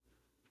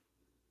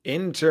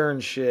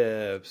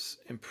Internships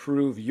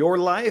improve your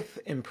life,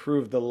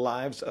 improve the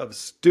lives of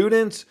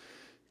students,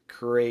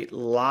 create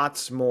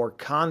lots more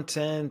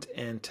content,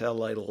 and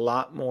tell a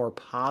lot more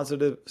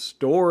positive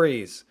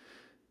stories.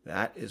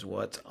 That is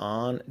what's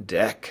on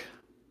deck.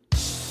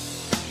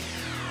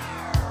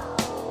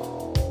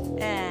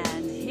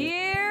 And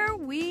here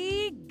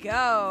we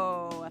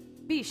go.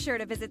 Be sure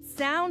to visit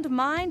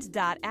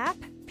soundmind.app,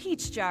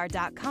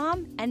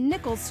 peachjar.com, and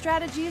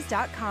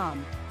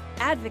nickelstrategies.com.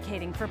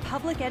 Advocating for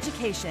public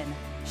education,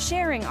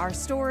 sharing our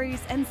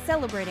stories, and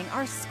celebrating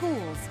our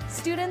schools,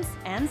 students,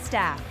 and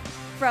staff.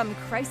 From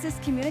crisis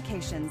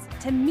communications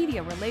to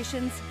media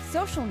relations,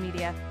 social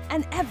media,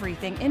 and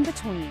everything in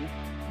between.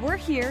 We're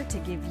here to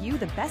give you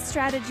the best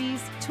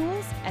strategies,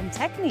 tools, and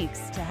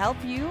techniques to help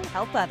you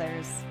help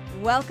others.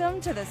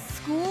 Welcome to the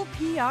School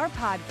PR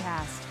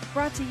Podcast,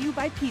 brought to you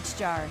by Peach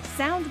Jar,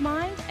 Sound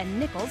Mind, and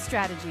Nickel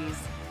Strategies.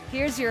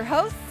 Here's your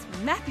hosts,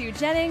 Matthew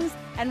Jennings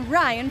and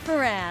Ryan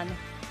Ferran.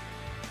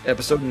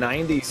 Episode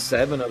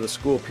 97 of the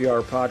School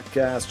PR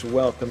Podcast.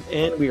 Welcome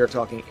in. We are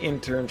talking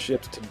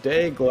internships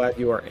today. Glad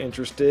you are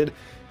interested.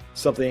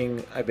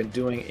 Something I've been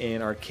doing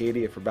in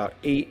Arcadia for about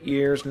 8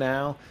 years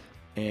now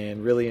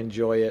and really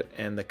enjoy it.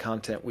 And the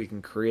content we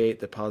can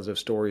create, the positive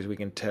stories we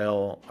can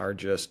tell are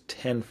just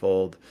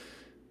tenfold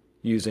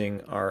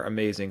using our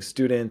amazing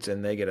students,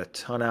 and they get a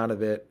ton out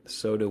of it.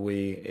 So do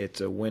we.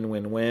 It's a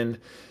win-win-win.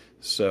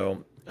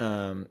 So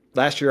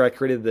last year I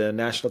created the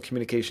National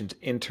Communications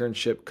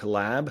Internship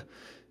Collab.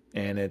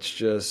 And it's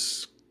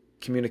just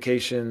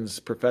communications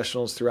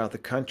professionals throughout the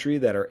country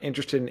that are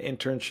interested in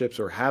internships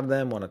or have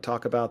them, want to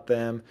talk about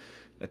them,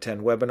 attend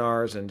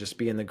webinars, and just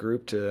be in the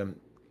group to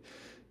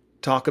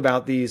talk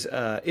about these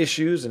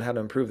issues and how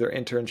to improve their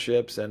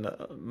internships. And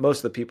most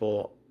of the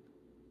people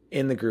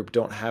in the group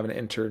don't have an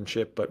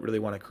internship but really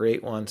want to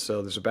create one.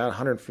 So there's about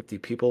 150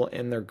 people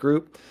in their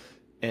group.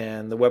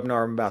 And the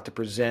webinar I'm about to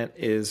present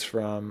is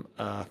from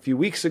a few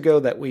weeks ago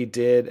that we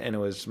did, and it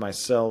was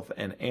myself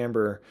and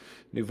Amber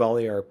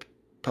Nuvali, our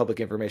Public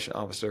Information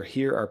Officer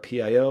here, our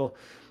PIO,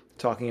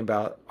 talking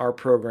about our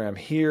program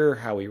here,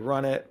 how we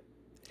run it,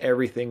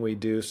 everything we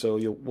do. So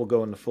we'll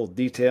go into full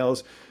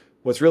details.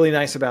 What's really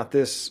nice about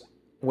this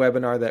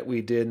webinar that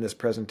we did in this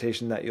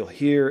presentation that you'll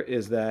hear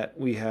is that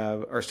we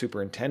have our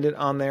superintendent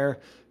on there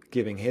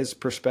giving his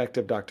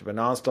perspective, Dr. Van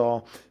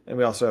Osdal, and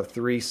we also have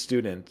 3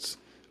 students,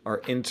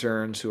 our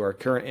interns who are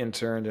current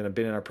interns and have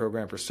been in our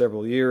program for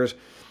several years,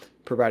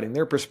 providing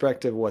their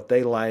perspective, what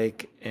they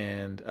like,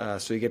 and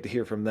so you get to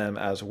hear from them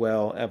as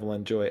well.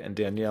 Evelyn, Joy, and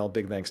Danielle,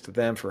 big thanks to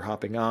them for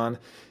hopping on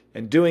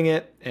and doing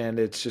it. And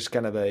it's just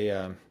kind of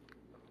a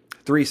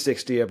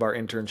 360 of our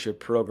internship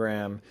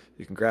program.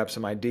 You can grab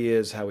some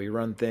ideas, how we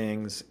run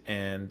things,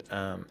 and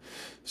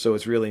so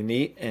it's really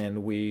neat.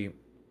 And we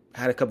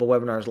had a couple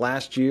webinars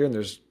last year, and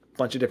there's a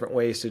bunch of different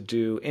ways to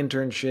do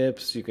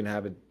internships. You can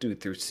do it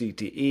through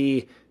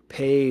CTE,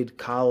 paid,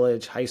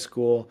 college, high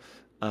school.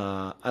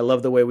 I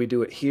love the way we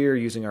do it here,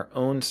 using our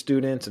own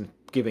students and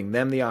giving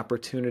them the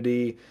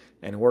opportunity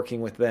and working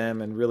with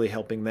them and really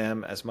helping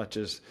them as much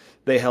as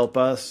they help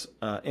us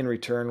in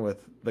return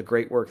with the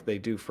great work they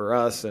do for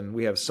us. And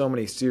we have so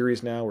many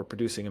series now. We're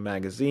producing a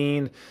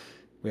magazine.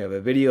 We have a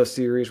video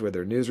series where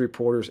they're news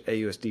reporters,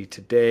 AUSD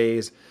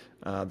Today's.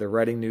 They're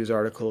writing news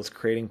articles,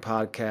 creating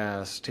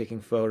podcasts,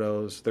 taking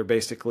photos.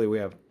 We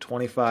have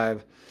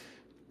 25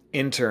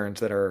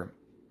 interns that are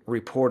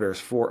reporters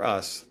for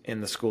us in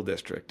the school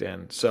district.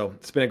 And so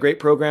it's been a great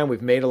program.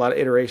 We've made a lot of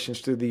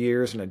iterations through the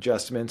years and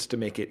adjustments to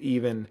make it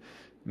even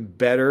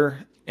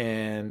better.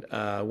 And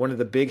one of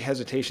the big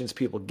hesitations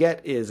people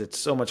get is it's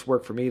so much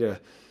work for me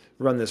to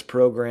run this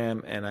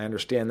program. And I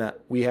understand that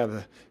we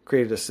have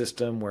created a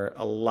system where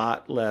a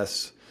lot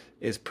less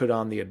is put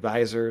on the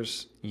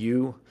advisors,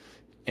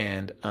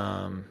 and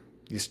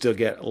you still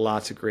get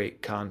lots of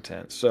great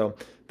content. So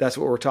that's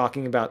what we're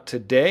talking about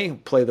today.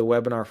 Play the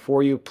webinar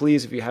for you.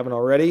 Please, if you haven't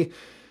already,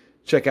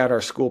 check out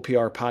our School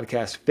PR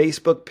Podcast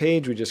Facebook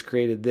page. We just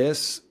created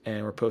this,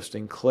 and we're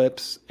posting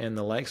clips and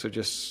the like. So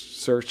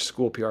just search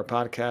School PR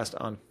Podcast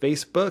on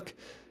Facebook.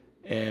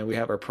 And we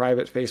have our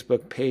private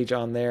Facebook page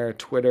on there,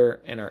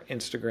 Twitter, and our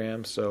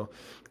Instagram. So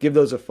give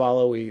those a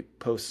follow. We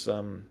post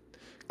some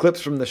clips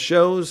from the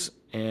shows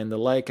and the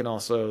like, and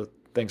also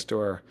thanks to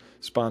our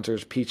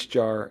sponsors, Peach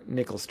Jar,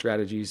 Nickel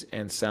Strategies,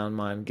 and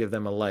SoundMind. Give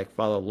them a like,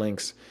 follow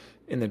links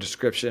in the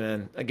description.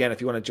 And again, if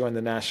you want to join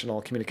the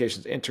National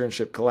Communications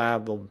Internship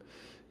Collab, there'll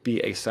be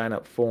a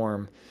sign-up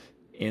form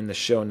in the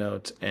show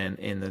notes and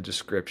in the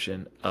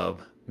description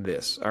of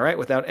this. All right,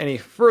 without any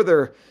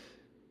further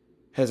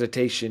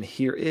hesitation,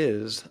 here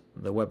is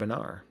the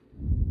webinar.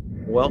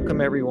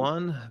 Welcome,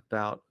 everyone.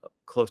 About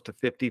close to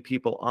 50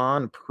 people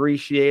on.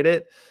 Appreciate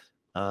it.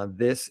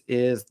 This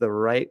is the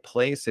right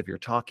place if you're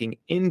talking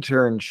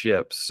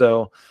internships.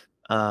 So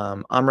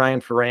I'm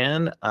Ryan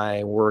Ferran.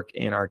 I work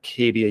in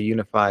Arcadia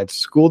Unified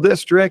School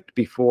District.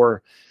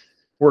 Before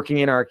working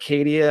in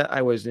Arcadia,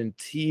 I was in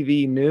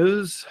TV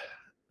news.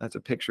 That's a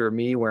picture of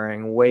me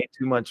wearing way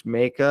too much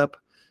makeup,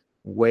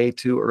 way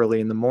too early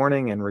in the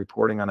morning, and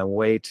reporting on a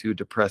way too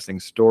depressing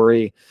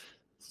story.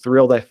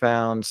 thrilled I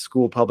found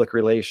school public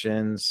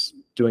relations,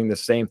 doing the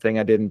same thing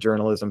I did in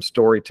journalism,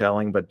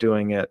 storytelling, but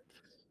doing it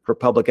for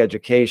public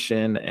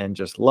education, and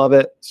just love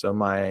it. So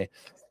my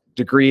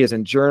degree is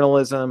in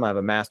journalism. I have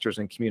a master's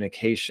in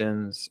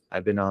communications.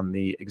 I've been on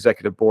the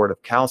executive board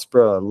of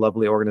CalSPRA, a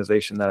lovely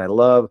organization that I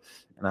love,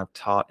 and I've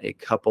taught a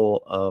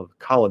couple of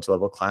college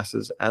level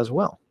classes as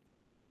well.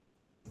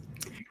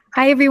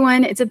 Hi,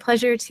 everyone. It's a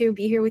pleasure to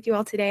be here with you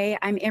all today.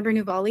 I'm Amber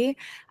Nuvali.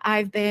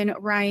 I've been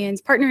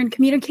Ryan's partner in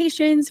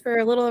communications for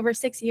a little over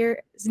 6 years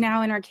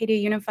now in Arcadia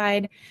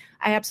Unified.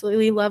 I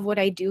absolutely love what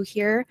I do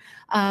here.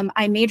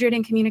 I majored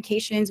in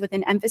communications with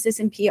an emphasis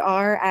in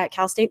PR at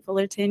Cal State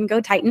Fullerton. Go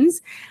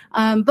Titans.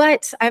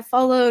 But I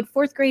followed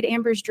fourth grade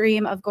Amber's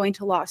dream of going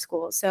to law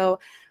school.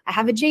 So I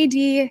have a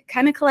JD,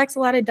 kind of collects a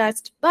lot of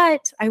dust,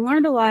 but I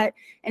learned a lot,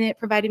 and it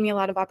provided me a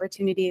lot of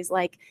opportunities,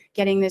 like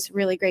getting this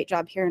really great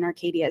job here in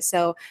Arcadia.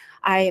 So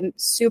I am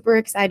super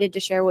excited to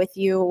share with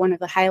you one of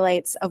the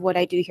highlights of what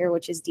I do here,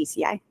 which is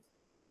DCI.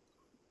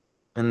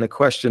 And the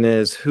question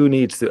is, who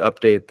needs to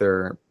update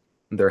their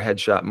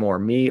headshot more,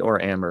 me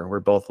or Amber? We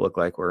both look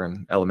like we're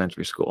in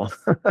elementary school.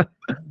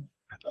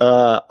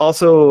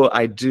 Also,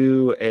 I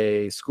do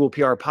a school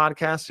PR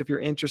podcast if you're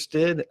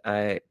interested.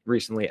 I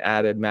recently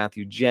added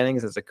Matthew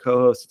Jennings as a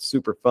co-host. It's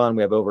super fun.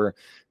 We have over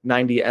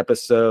 90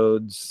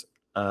 episodes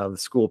of the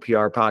school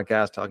PR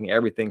podcast, talking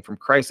everything from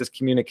crisis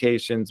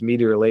communications,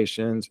 media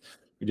relations.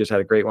 We just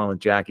had a great one with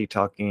Jackie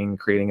talking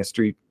creating a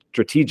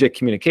strategic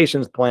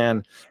communications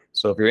plan.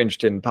 So if you're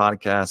interested in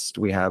podcasts,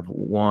 we have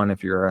one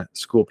if you're a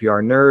school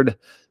PR nerd.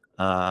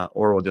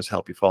 Or we'll just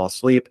help you fall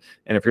asleep.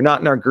 And if you're not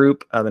in our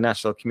group, the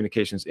National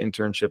Communications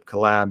Internship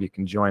Collab, you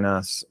can join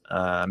us,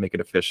 make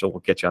it official.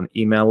 We'll get you on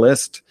the email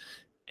list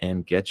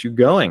and get you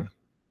going.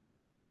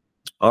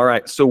 All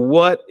right. So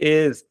what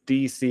is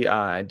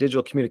DCI,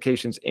 Digital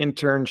Communications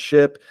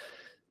Internship?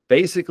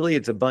 Basically,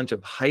 it's a bunch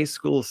of high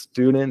school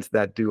students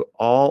that do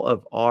all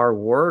of our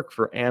work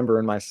for Amber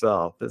and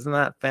myself. Isn't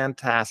that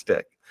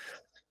fantastic?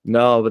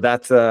 No, but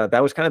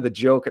that was kind of the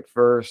joke at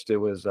first. It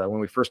was when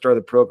we first started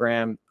the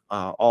program,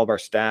 all of our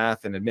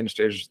staff and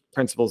administrators,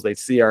 principals, they'd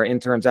see our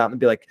interns out and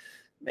be like,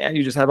 man,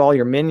 you just have all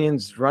your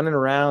minions running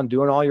around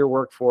doing all your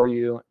work for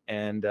you.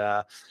 And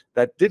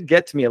that did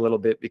get to me a little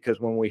bit, because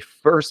when we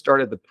first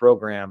started the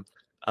program,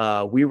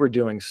 we were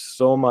doing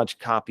so much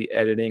copy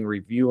editing,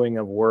 reviewing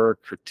of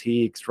work,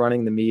 critiques,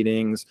 running the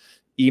meetings,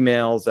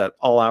 emails at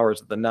all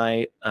hours of the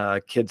night.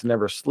 Kids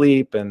never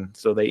sleep, and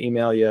so they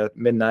email you at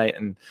midnight.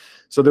 And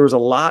so there was a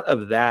lot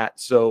of that.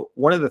 So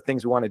one of the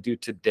things we want to do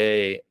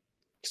today,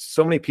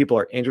 so many people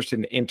are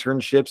interested in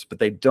internships, but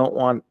they don't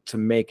want to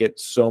make it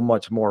so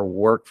much more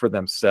work for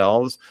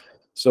themselves.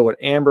 So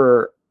what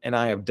Amber and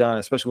I have done,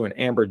 especially when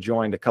Amber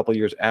joined a couple of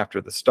years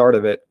after the start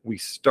of it, we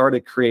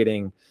started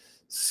creating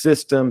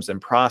systems and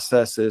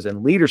processes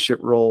and leadership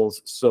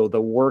roles. So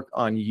the work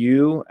on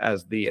you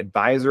as the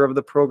advisor of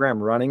the program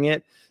running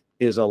it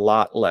is a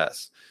lot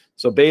less.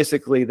 So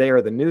basically, they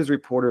are the news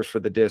reporters for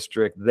the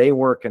district. They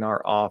work in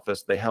our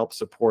office. They help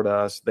support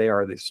us. They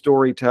are the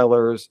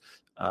storytellers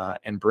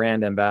and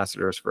brand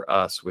ambassadors for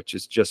us, which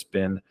has just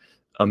been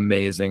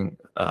amazing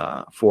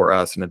for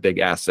us and a big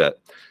asset.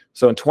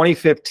 So in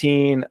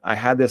 2015, I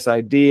had this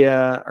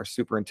idea. Our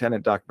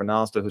superintendent, Dr.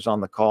 Benalsta, who's on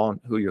the call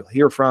and who you'll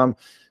hear from,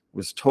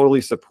 was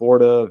totally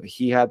supportive.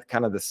 He had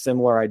kind of the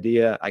similar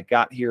idea. I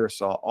got here,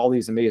 saw all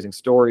these amazing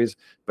stories,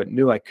 but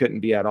knew I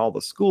couldn't be at all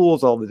the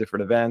schools, all the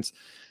different events.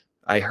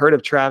 I heard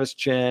of Travis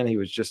Chen. He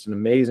was just an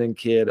amazing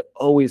kid,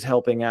 always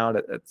helping out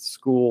at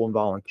school and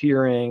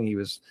volunteering. He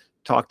was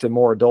talked to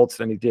more adults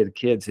than he did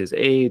kids his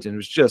age, and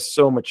was just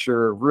so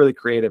mature, really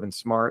creative and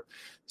smart.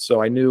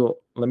 So I knew,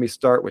 let me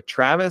start with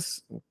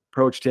Travis.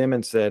 Approached him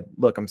and said,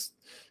 look, I'm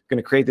going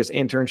to create this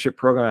internship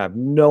program. I have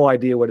no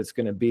idea what it's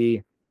going to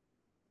be,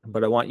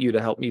 but I want you to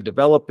help me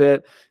develop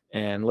it,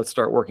 and let's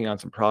start working on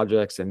some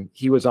projects. And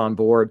he was on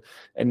board.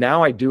 And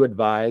now I do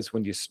advise,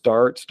 when you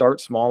start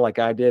small like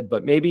I did,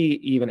 but maybe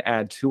even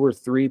add 2 or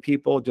 3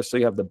 people, just so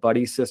you have the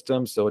buddy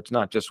system. So it's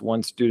not just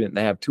one student.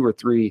 They have 2 or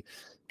 3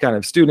 kind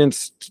of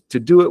students to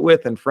do it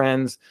with and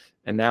friends.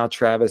 And now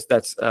Travis,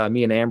 that's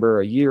me and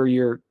Amber a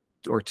year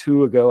or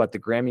 2 ago at the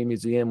Grammy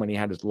Museum when he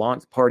had his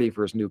launch party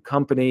for his new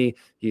company.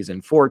 He's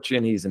in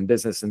Fortune, he's in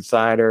Business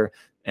Insider.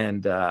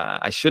 And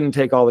I shouldn't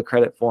take all the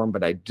credit for him,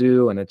 but I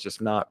do. And it's just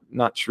not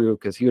true,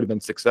 because he would have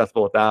been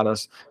successful without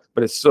us.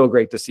 But it's so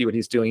great to see what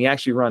he's doing. He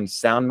actually runs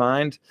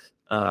SoundMind.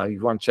 You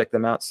want to check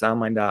them out,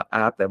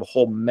 soundmind.app. They have a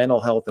whole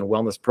mental health and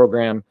wellness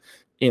program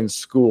in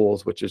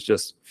schools, which is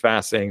just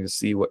fascinating to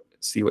see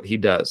what he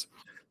does.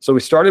 So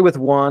we started with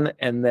one,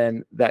 and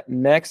then that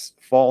next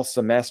fall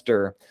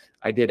semester,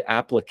 I did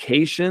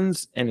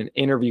applications and an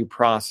interview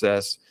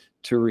process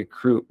to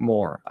recruit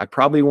more. I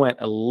probably went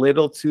a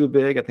little too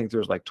big. I think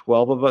there's like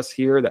 12 of us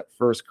here, that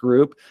first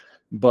group,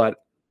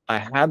 but I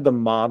had the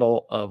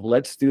model of,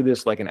 let's do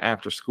this like an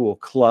after school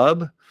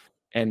club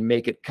and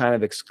make it kind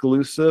of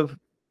exclusive.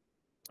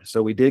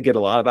 So we did get a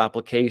lot of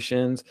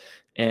applications,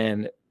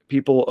 and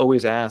people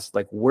always ask,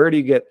 like, where do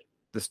you get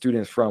the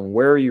students from?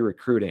 Where are you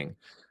recruiting?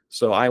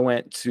 So I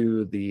went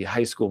to the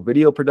high school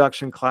video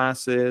production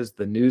classes,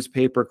 the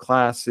newspaper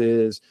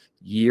classes,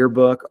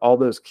 yearbook, all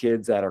those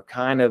kids that are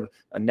kind of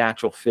a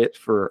natural fit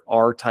for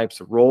our types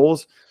of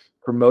roles,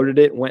 promoted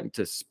it, went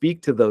to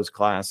speak to those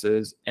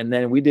classes. And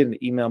then we did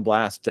an email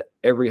blast to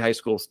every high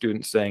school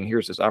student saying,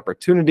 here's this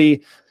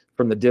opportunity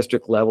from the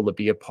district level to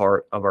be a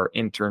part of our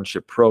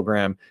internship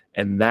program.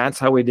 And that's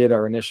how we did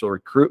our initial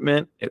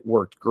recruitment. It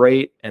worked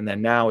great. And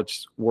then now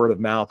it's word of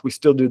mouth. We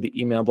still do the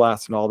email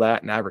blast and all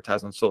that and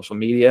advertise on social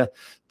media.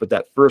 But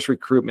that first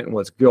recruitment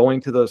was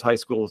going to those high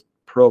school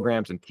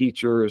programs and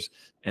teachers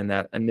and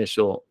that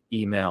initial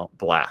email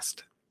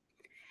blast.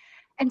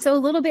 And so a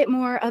little bit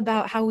more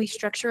about how we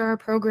structure our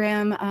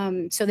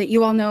program so that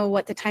you all know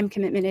what the time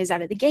commitment is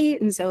out of the gate.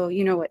 And so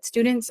you know what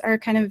students are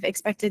kind of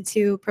expected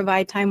to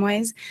provide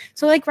time-wise.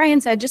 So like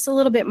Ryan said, just a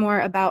little bit more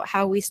about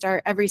how we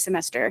start every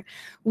semester.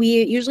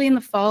 We usually in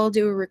the fall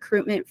do a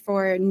recruitment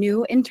for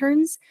new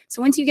interns.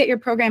 So once you get your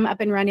program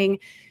up and running,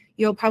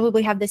 you'll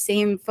probably have the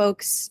same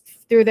folks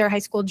through their high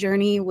school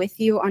journey with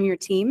you on your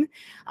team.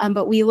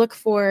 But we look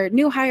for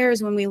new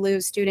hires when we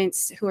lose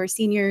students who are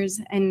seniors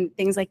and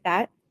things like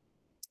that.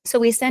 So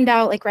we send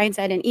out, like Ryan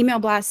said, an email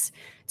blast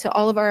to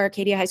all of our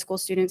Arcadia High School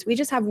students. We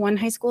just have one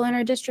high school in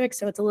our district,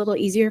 so it's a little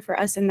easier for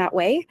us in that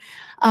way.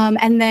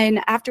 And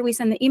then after we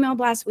send the email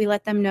blast, we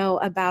let them know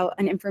about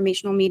an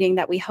informational meeting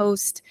that we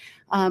host.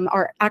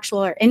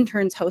 Our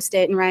interns host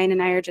it, and Ryan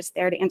and I are just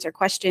there to answer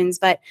questions.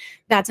 But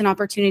that's an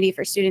opportunity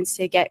for students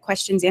to get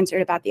questions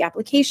answered about the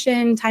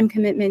application, time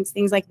commitments,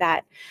 things like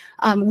that.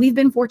 We've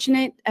been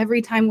fortunate.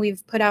 Every time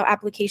we've put out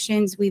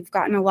applications, we've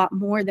gotten a lot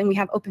more than we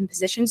have open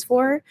positions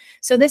for.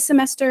 So this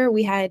semester,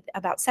 we had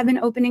about 7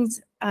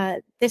 openings.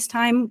 This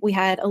time, we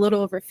had a little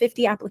over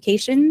 50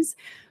 applications.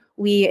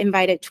 We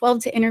invited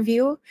 12 to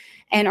interview,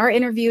 and our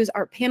interviews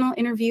are panel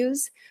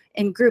interviews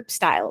in group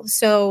style.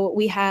 So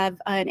we have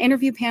an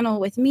interview panel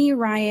with me,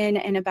 Ryan,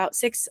 and about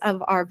 6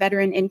 of our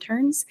veteran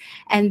interns.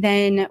 And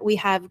then we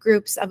have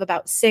groups of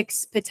about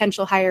 6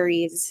 potential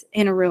hirees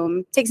in a room.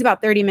 It takes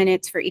about 30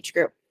 minutes for each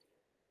group.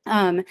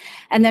 And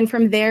then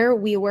from there,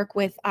 we work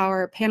with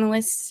our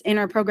panelists in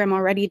our program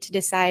already to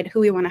decide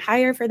who we want to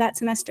hire for that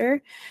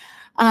semester.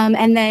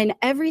 And then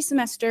every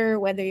semester,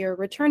 whether you're a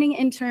returning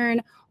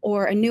intern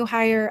or a new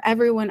hire,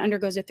 everyone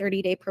undergoes a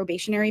 30-day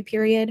probationary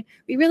period.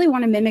 We really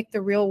want to mimic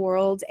the real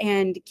world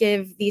and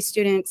give these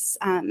students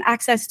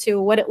access to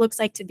what it looks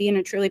like to be in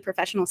a truly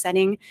professional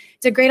setting.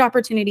 It's a great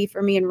opportunity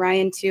for me and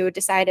Ryan to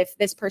decide if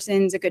this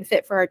person's a good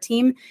fit for our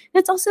team. And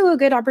it's also a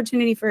good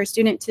opportunity for a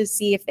student to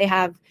see if they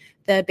have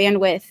the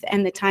bandwidth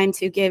and the time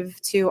to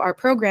give to our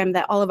program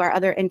that all of our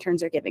other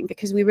interns are giving,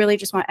 because we really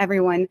just want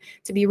everyone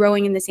to be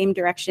rowing in the same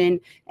direction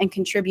and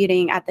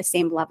contributing at the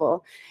same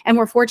level. And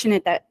we're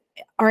fortunate that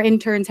our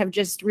interns have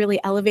just really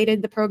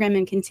elevated the program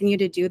and continue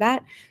to do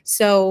that.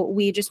 So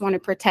we just want to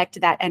protect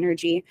that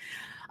energy.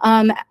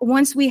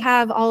 Once we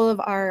have all of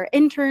our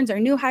interns, our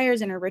new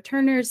hires, and our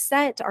returners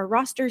set, our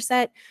roster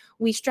set,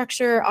 we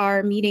structure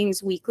our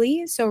meetings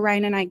weekly. So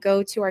Ryan and I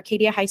go to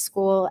Arcadia High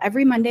School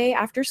every Monday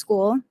after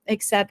school,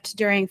 except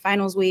during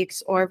finals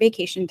weeks or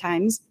vacation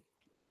times.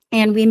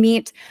 And we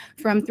meet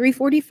from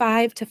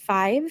 3:45 to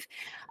 5.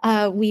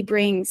 We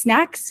bring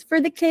snacks for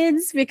the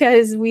kids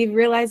because we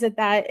realize that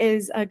that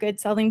is a good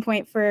selling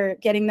point for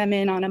getting them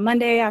in on a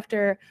Monday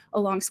after a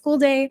long school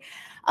day.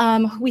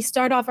 We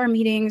start off our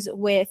meetings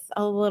with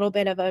a little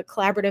bit of a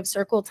collaborative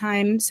circle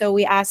time. So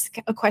we ask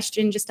a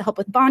question just to help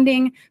with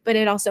bonding, but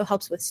it also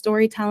helps with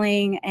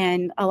storytelling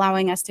and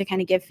allowing us to kind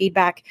of give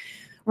feedback.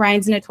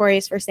 Ryan's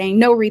notorious for saying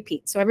no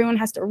repeat. So everyone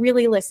has to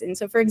really listen.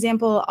 So for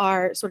example,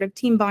 our sort of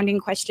team bonding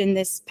question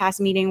this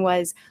past meeting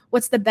was,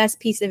 what's the best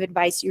piece of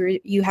advice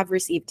you have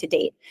received to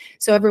date?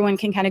 So everyone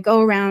can kind of go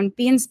around,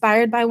 be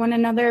inspired by one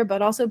another,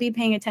 but also be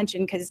paying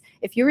attention, because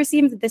if you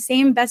receive the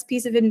same best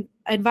piece of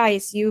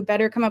advice, you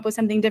better come up with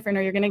something different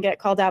or you're going to get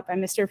called out by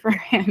Mr.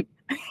 Ferhan.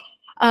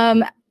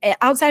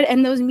 Outside,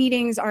 and those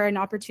meetings are an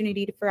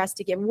opportunity for us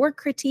to give work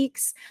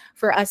critiques,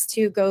 for us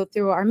to go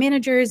through our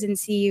managers and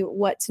see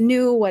what's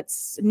new,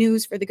 what's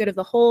news for the good of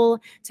the whole,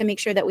 to make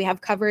sure that we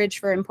have coverage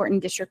for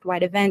important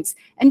district-wide events,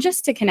 and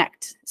just to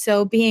connect.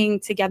 So being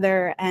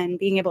together and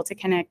being able to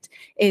connect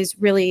is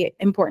really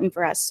important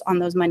for us on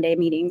those Monday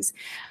meetings.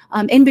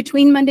 In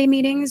between Monday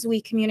meetings,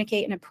 we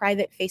communicate in a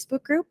private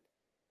Facebook group.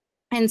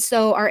 And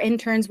so our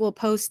interns will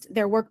post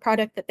their work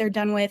product that they're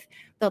done with.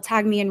 They'll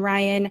tag me and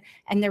Ryan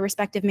and their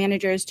respective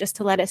managers just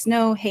to let us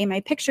know, hey, my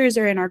pictures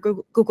are in our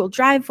Google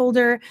Drive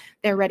folder.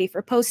 They're ready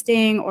for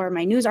posting, or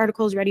my news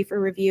article is ready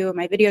for review.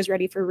 My video is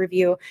ready for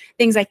review,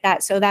 things like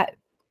that. So that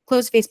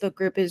closed Facebook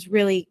group is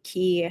really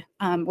key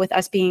with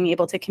us being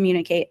able to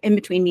communicate in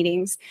between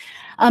meetings.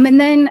 And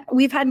then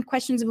we've had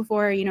questions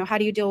before, how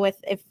do you deal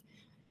with if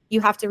you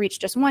have to reach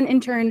just one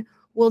intern?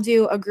 We'll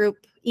do a group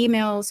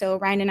email, so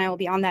Ryan and I will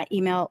be on that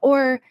email,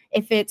 or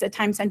if it's a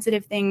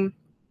time-sensitive thing,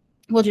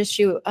 we'll just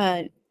shoot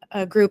a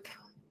group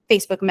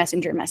Facebook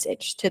Messenger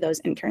message to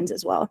those interns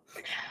as well.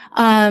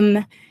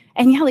 And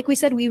yeah, like we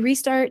said, we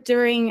restart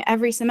during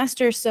every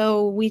semester,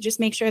 so we just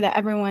make sure that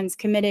everyone's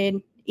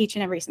committed each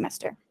and every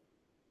semester.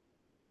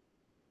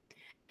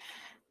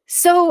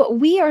 So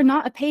we are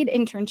not a paid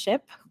internship.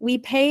 We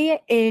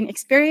pay in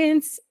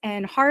experience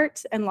and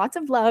heart and lots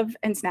of love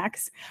and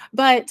snacks.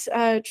 But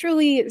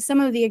truly, some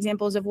of the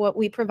examples of what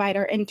we provide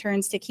our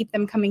interns to keep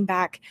them coming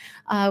back,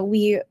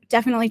 we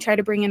definitely try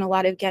to bring in a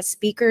lot of guest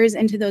speakers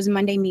into those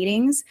Monday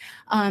meetings,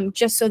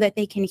 just so that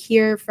they can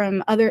hear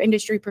from other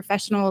industry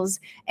professionals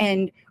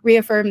and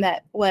reaffirm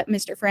that what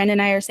Mr. Friend and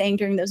I are saying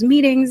during those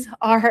meetings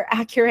are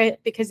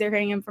accurate because they're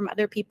hearing them from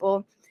other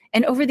people.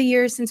 And over the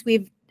years, since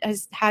we've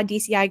has had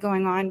DCI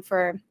going on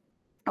for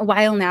a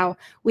while now,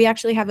 we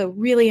actually have a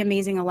really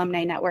amazing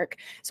alumni network.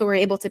 So we're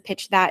able to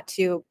pitch that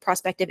to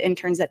prospective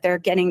interns that they're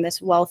getting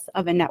this wealth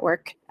of a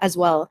network as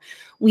well.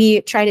 We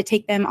try to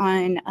take them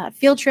on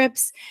field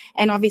trips,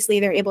 and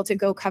obviously they're able to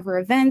go cover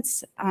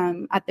events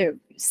at the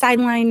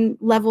sideline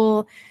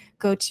level,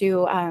 go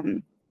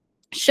to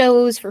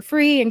shows for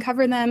free and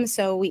cover them.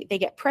 So they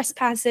get press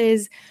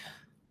passes.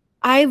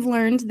 I've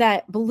learned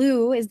that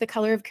blue is the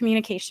color of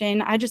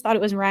communication. I just thought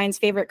it was Ryan's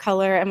favorite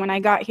color. And when I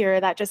got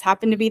here, that just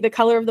happened to be the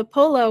color of the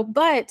polo,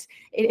 but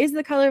it is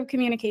the color of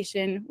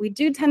communication. We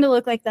do tend to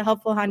look like the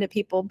helpful Honda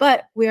people,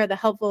 but we are the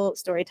helpful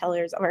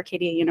storytellers of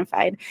Arcadia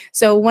Unified.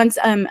 So once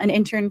an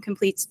intern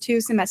completes 2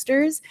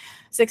 semesters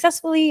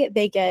successfully,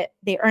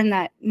 they earn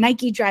that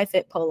Nike Dry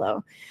Fit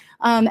polo.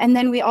 And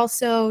then we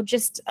also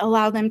just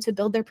allow them to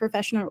build their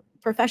professional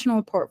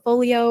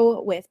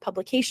portfolio with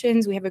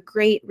publications. We have a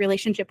great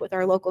relationship with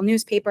our local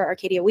newspaper,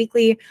 Arcadia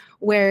Weekly,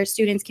 where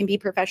students can be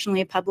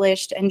professionally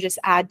published and just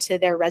add to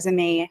their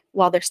resume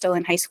while they're still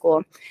in high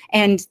school.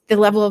 And the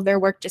level of their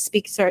work just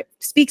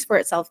speaks for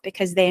itself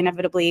because they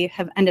inevitably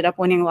have ended up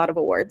winning a lot of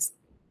awards.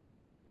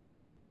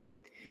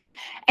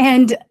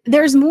 And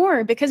there's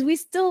more because we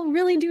still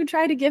really do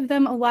try to give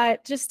them a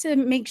lot just to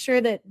make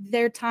sure that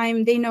their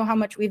time, they know how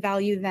much we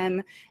value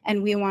them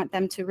and we want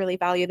them to really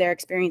value their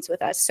experience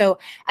with us. So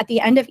at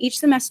the end of each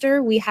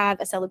semester, we have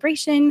a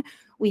celebration.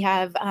 We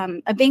have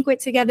a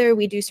banquet together.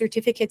 We do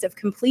certificates of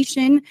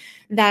completion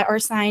that are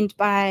signed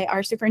by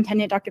our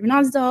superintendent, Dr. Van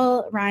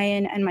Osdal,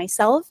 Ryan, and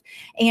myself.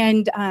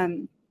 And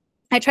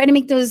I try to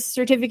make those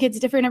certificates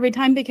different every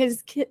time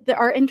because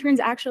our interns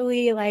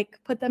actually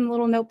put them in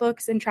little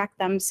notebooks and track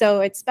them.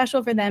 So it's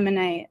special for them, and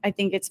I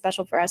think it's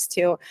special for us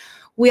too.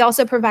 We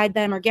also provide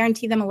them or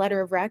guarantee them a letter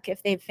of rec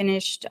if they've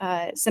finished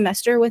a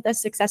semester with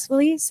us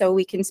successfully, so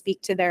we can speak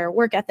to their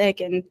work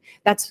ethic, and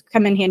that's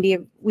come in handy,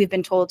 we've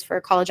been told, for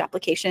college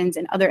applications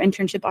and other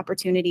internship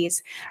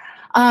opportunities.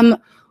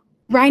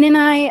 Ryan and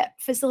I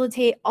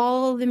facilitate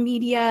all the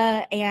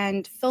media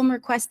and film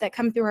requests that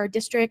come through our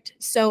district.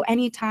 So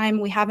anytime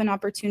we have an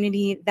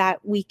opportunity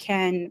that we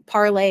can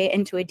parlay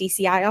into a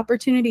DCI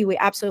opportunity, we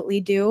absolutely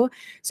do.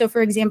 So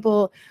for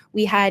example,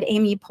 we had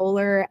Amy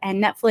Poehler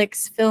and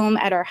Netflix film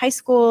at our high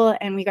school,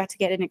 and we got to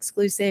get an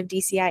exclusive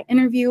DCI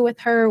interview with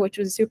her, which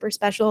was super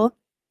special.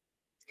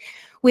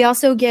 We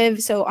also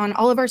give, so on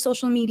all of our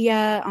social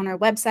media, on our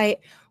website,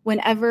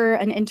 whenever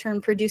an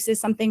intern produces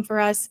something for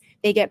us,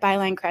 they get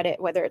byline credit,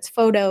 whether it's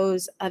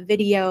photos, a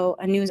video,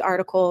 a news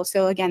article.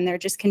 So again, they're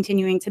just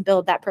continuing to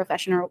build that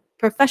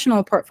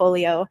professional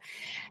portfolio.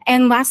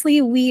 And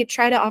lastly, we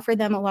try to offer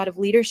them a lot of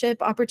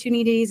leadership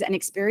opportunities and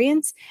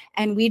experience,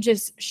 and we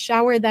just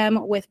shower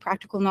them with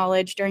practical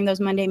knowledge during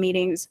those Monday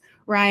meetings.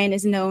 Ryan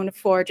is known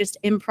for just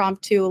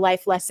impromptu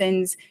life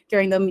lessons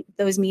during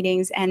those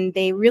meetings, and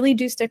they really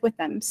do stick with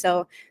them.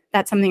 So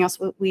that's something else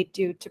we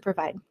do to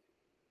provide.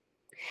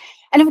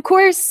 And of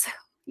course,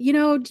 do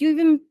you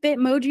even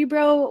Bitmoji,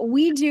 bro?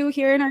 We do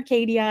here in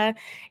Arcadia.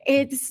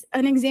 It's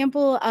an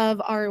example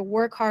of our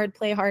work hard,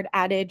 play hard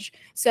adage.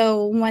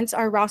 So once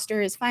our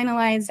roster is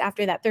finalized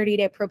after that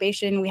 30-day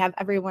probation, we have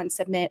everyone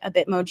submit a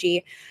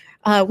Bitmoji.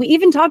 We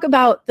even talk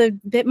about the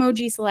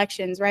Bitmoji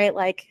selections, right?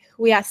 Like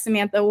we asked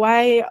Samantha,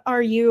 why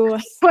do you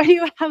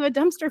have a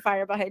dumpster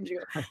fire behind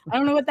you? I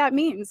don't know what that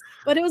means,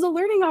 but it was a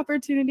learning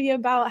opportunity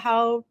about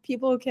how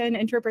people can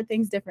interpret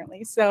things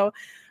differently. So,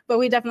 but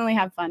we definitely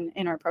have fun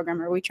in our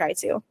program, or we try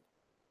to.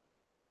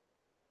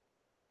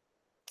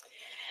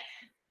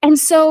 And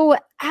so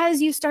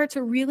as you start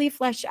to really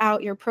flesh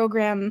out your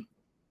program,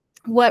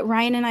 what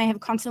Ryan and I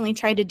have constantly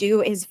tried to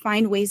do is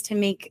find ways to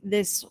make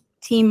this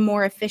team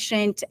more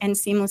efficient and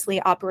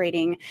seamlessly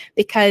operating,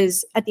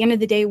 because at the end of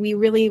the day, we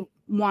really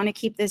want to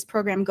keep this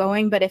program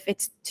going, but if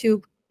it's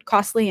too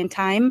costly in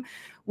time,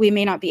 we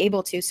may not be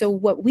able to. So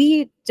what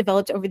we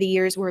developed over the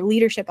years were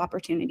leadership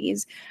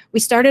opportunities. We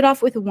started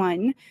off with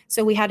one.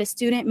 So we had a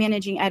student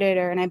managing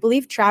editor, and I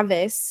believe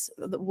Travis,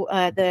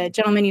 the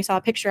gentleman you saw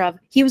a picture of,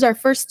 he was our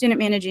first student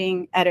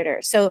managing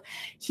editor. So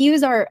he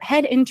was our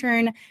head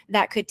intern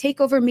that could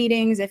take over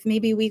meetings. If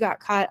maybe we got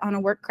caught on a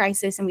work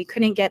crisis and we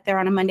couldn't get there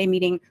on a Monday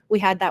meeting, we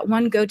had that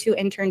one go-to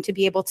intern to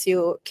be able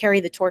to carry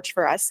the torch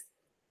for us.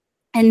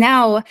 And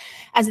now,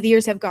 as the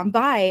years have gone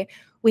by,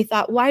 we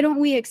thought, why don't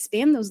we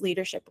expand those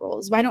leadership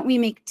roles? Why don't we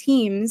make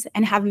teams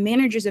and have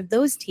managers of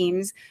those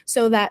teams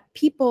so that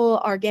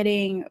people are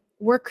getting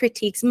work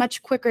critiques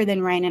much quicker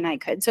than Ryan and I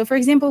could? So for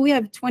example, we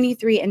have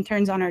 23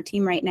 interns on our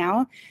team right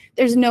now.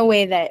 There's no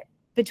way that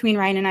between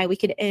Ryan and I, we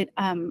could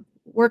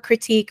work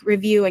critique,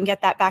 review, and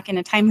get that back in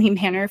a timely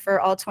manner for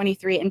all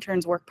 23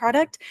 interns' work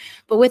product.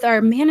 But with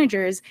our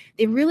managers,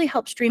 they really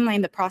help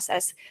streamline the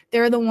process.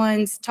 They're the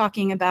ones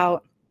talking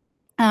about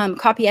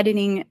copy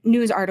editing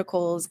news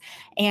articles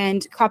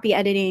and copy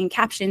editing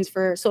captions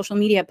for social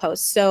media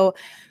posts. So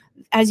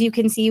as you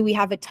can see, we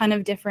have a ton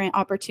of different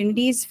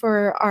opportunities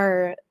for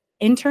our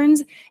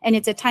interns, and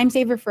it's a time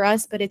saver for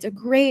us, but it's a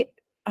great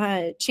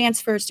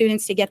chance for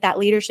students to get that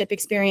leadership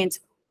experience,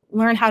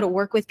 learn how to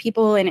work with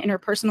people in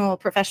interpersonal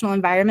professional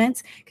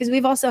environments. Because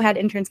we've also had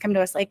interns come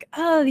to us like,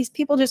 oh, these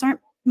people just aren't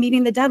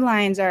meeting the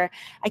deadlines, or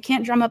I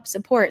can't drum up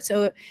support.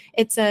 So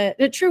it's a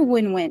true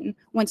win-win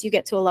once you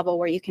get to a level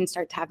where you can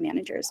start to have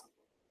managers.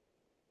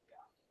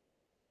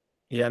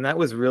 Yeah, and that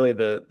was really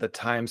the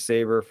time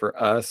saver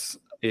for us,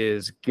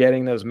 is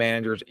getting those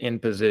managers in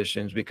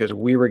positions, because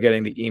we were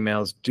getting the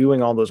emails,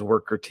 doing all those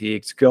work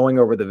critiques, going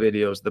over the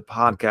videos, the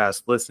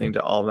podcast, listening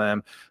to all of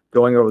them,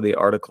 going over the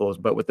articles.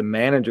 But with the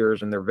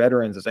managers and their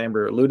veterans, as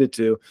Amber alluded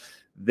to,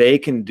 they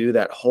can do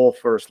that whole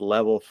first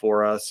level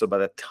for us. So by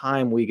the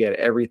time we get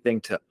everything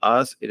to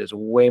us, it is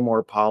way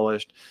more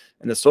polished.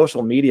 And the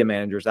social media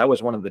managers, that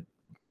was one of the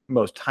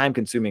most time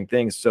consuming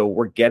things. So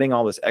we're getting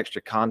all this extra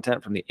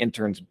content from the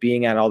interns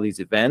being at all these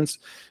events.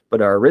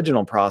 But our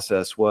original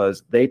process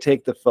was they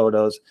take the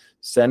photos,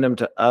 send them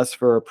to us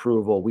for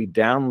approval. We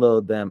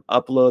download them,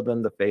 upload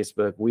them to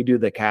Facebook. We do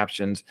the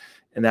captions.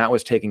 And that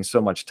was taking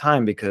so much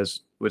time,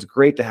 because it was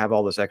great to have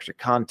all this extra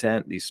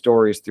content, these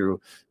stories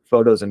through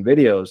photos and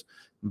videos.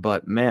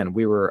 But man,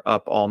 we were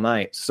up all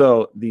night.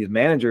 So these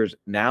managers,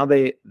 now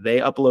they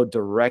upload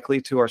directly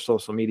to our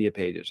social media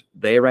pages.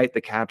 They write the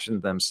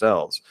captions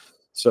themselves.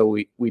 So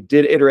we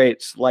did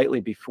iterate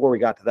slightly before we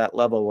got to that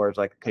level where it's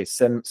like, okay,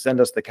 send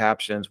us the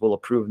captions, we'll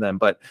approve them.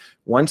 But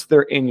once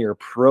they're in your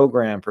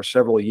program for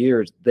several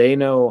years, they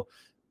know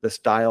the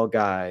style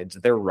guides.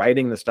 They're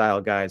writing the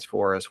style guides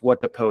for us,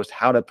 what to post,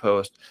 how to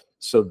post.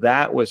 So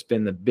that was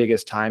been the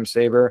biggest time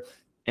saver.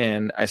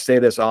 And I say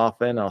this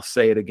often, I'll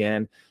say it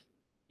again.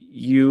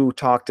 You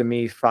talked to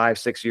me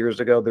 5-6 years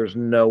ago, there's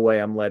no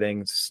way I'm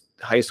letting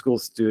high school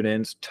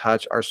students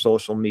touch our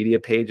social media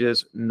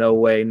pages. No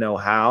way, no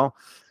how.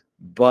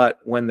 But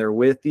when they're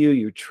with you,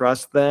 you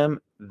trust them,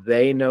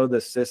 they know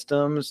the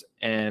systems,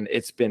 and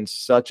it's been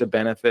such a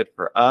benefit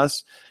for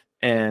us.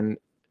 And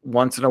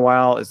once in a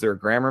while, is there a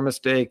grammar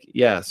mistake?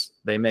 Yes,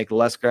 they make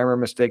less grammar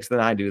mistakes than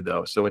I do,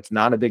 though. So it's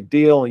not a big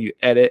deal. You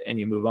edit and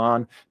you move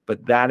on.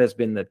 But that has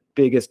been the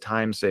biggest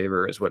time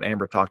saver, is what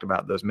Amber talked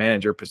about, those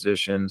manager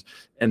positions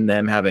and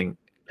them having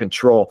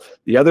control.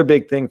 The other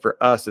big thing for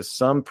us is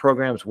some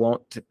programs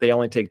they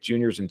only take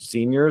juniors and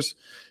seniors.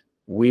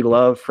 We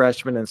love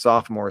freshmen and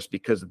sophomores,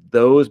 because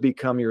those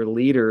become your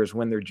leaders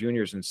when they're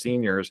juniors and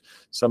seniors.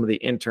 Some of the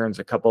interns,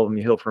 a couple of them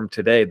you hear from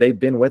today, they've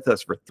been with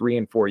us for 3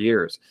 and 4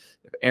 years.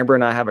 If Amber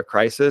and I have a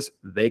crisis,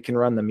 they can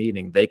run the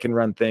meeting. They can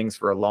run things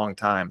for a long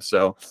time.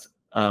 So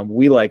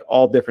we like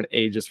all different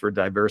ages for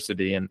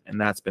diversity, and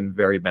that's been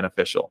very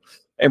beneficial.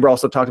 Amber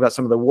also talked about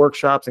some of the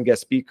workshops and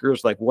guest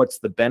speakers, like what's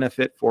the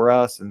benefit for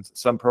us, and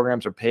some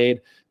programs are paid.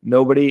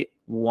 Nobody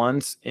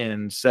once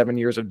in 7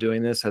 years of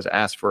doing this has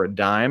asked for a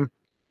dime.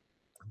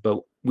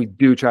 But we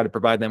do try to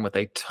provide them with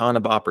a ton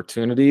of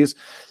opportunities.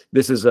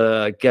 This is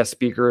a guest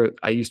speaker.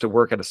 I used to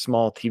work at a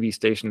small TV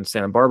station in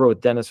Santa Barbara with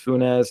Dennis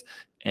Funes,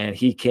 and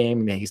he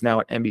came. He's now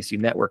at NBC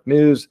Network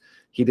News.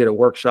 He did a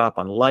workshop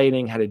on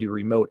lighting, how to do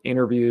remote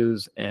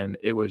interviews, and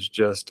it was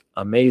just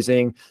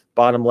amazing.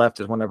 Bottom left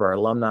is one of our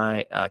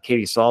alumni,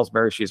 Katie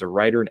Salisbury. She's a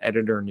writer and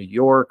editor in New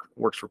York,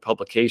 works for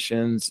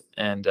publications,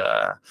 and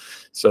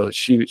so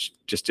she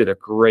just did a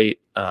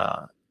great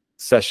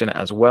session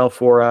as well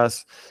for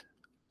us.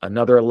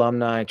 Another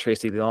alumni,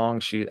 Tracy Long,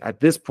 she, at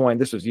this point,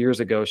 this was years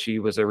ago, she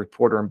was a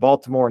reporter in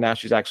Baltimore. Now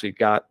she's actually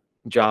got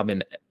a job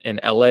in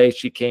LA.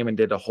 She came and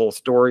did a whole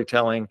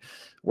storytelling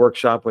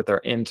workshop with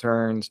our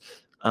interns.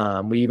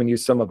 We even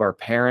used some of our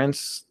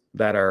parents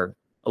that are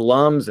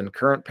alums and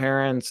current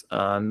parents.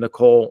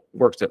 Nicole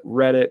works at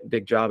Reddit,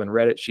 big job in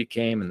Reddit. She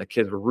came, and the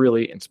kids were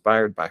really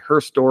inspired by her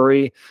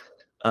story.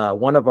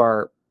 One of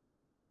our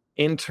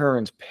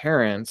interns'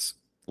 parents,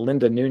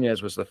 Linda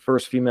Nunez, was the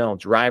first female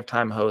drive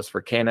time host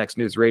for KNX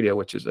News Radio,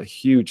 which is a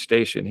huge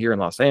station here in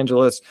Los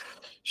Angeles.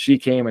 She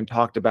came and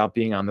talked about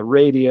being on the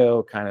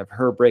radio, kind of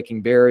her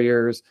breaking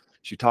barriers.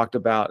 She talked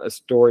about a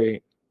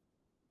story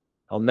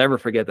I'll never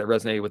forget that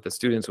resonated with the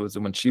students, was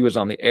when she was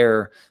on the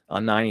air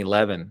on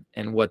 9/11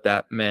 and what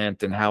that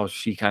meant, and how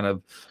she kind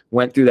of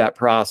went through that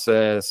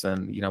process.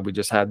 And, you know, we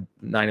just had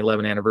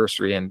 9/11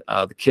 anniversary, and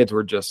the kids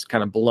were just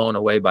kind of blown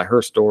away by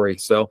her story.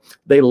 So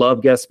they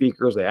love guest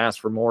speakers. They ask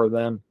for more of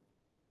them.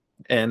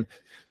 And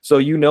so,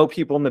 you know,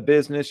 people in the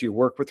business, you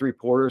work with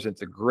reporters.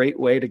 It's a great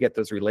way to get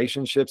those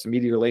relationships,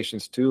 media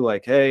relations too.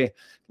 Like, hey,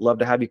 love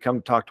to have you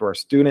come talk to our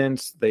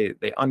students. They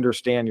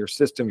understand your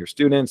system, your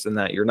students, and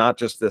that you're not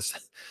just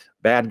this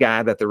bad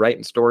guy that they're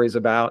writing stories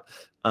about.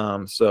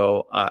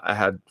 So I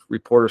had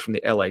reporters from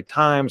the LA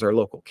Times, our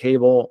local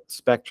cable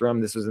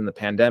Spectrum. This was in the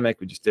pandemic.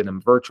 We just did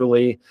them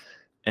virtually.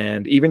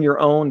 And even your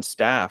own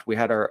staff. We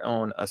had our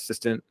own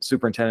assistant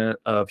superintendent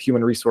of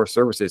human resource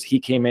services. He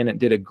came in and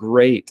did a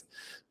great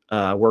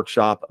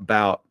workshop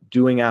about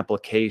doing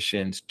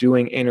applications,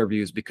 doing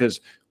interviews, because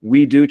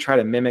we do try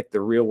to mimic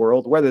the real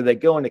world, whether they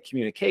go into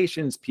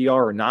communications, PR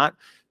or not.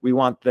 We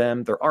want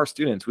them, they're our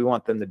students, we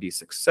want them to be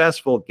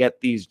successful, get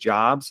these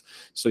jobs.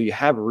 So you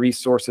have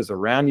resources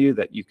around you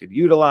that you could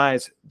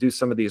utilize, do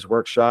some of these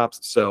workshops.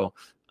 So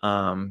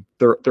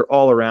they're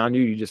all around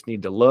you. You just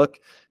need to look.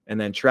 And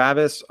then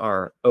Travis,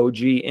 our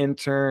OG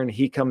intern,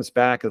 he comes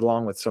back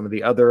along with some of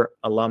the other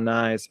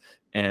alumni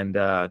and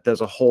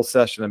does a whole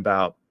session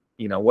about,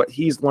 what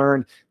he's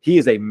learned. He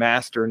is a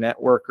master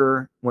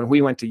networker. When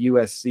we went to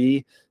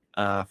USC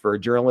for a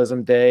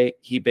journalism day,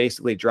 he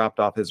basically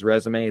dropped off his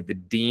resume at the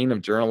dean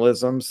of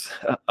journalism's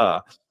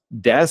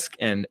desk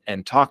and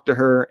talked to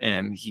her,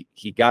 and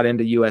he got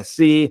into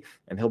USC,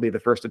 and he'll be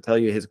the first to tell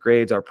you his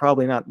grades are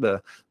probably not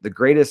the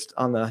greatest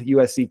on the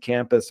USC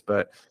campus,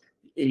 but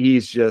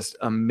he's just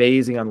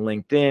amazing on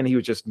LinkedIn. He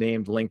was just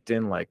named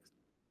LinkedIn like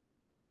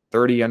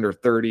 30 under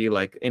 30,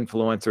 like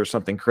influencer,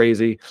 something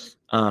crazy.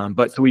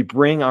 But so we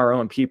bring our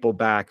own people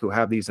back who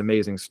have these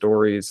amazing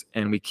stories,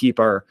 and we keep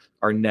our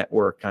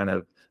network kind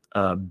of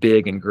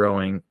big and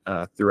growing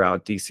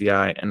throughout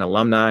DCI and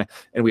alumni.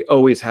 And we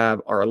always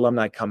have our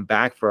alumni come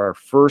back for our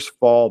first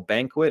fall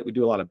banquet. We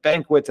do a lot of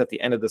banquets at the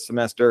end of the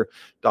semester.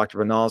 Dr.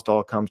 Van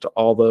Alsdahl comes to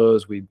all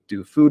those. We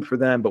do food for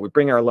them, but we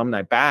bring our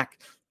alumni back.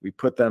 We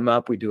put them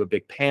up. We do a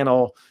big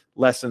panel,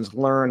 lessons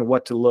learned,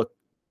 what to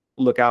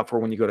look out for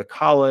when you go to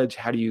college.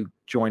 How do you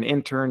join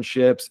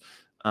internships?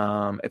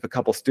 If a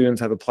couple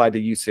students have applied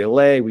to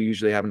UCLA, we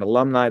usually have an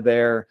alumni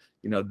there.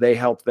 They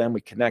help them.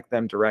 We connect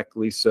them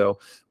directly. So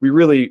we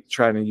really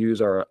try to use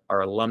our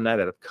alumni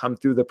that have come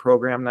through the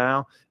program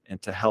now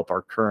and to help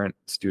our current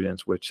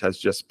students, which has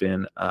just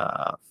been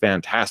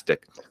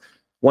fantastic.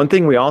 One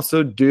thing we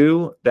also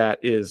do that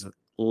is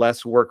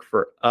less work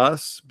for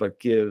us, but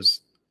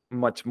gives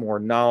much more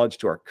knowledge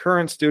to our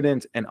current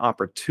students and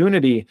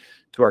opportunity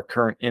to our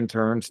current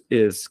interns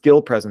is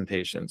skill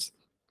presentations.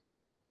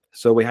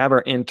 So we have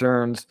our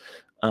interns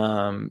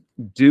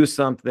do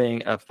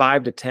something, a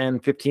 5 to 10,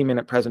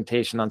 15-minute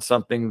presentation on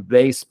something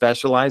they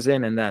specialize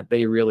in and that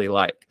they really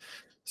like.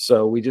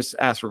 So we just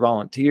ask for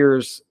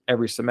volunteers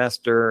every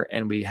semester,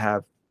 and we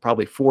have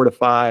probably 4 to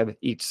 5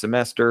 each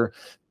semester,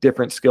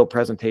 different skill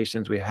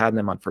presentations. We had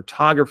them on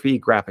photography,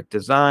 graphic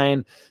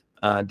design.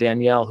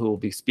 Danielle, who will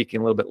be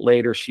speaking a little bit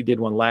later, she did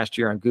one last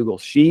year on Google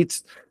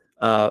Sheets.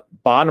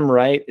 Bottom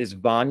right is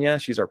Vanya.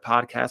 She's our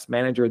podcast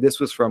manager. This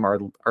was from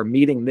our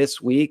meeting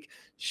this week.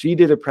 She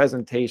did a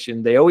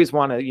presentation. They always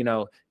want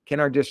to,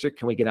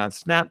 can we get on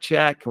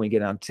Snapchat? Can we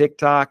get on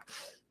TikTok?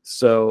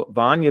 So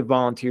Vanya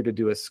volunteered to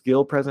do a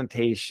skill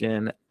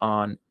presentation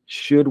on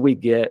should we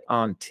get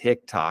on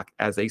TikTok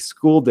as a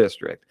school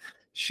district.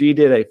 She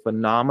did a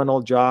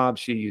phenomenal job.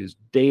 She used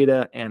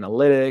data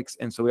analytics.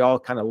 And so we all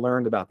kind of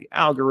learned about the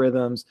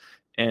algorithms.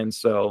 And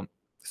so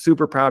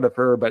super proud of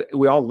her, but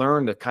we all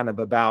learned kind of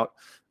about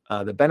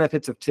the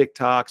benefits of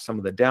TikTok, some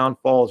of the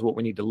downfalls, what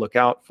we need to look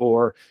out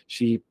for.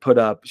 She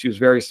was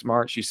very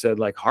smart. She said,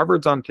 like,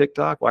 Harvard's on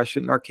TikTok. Why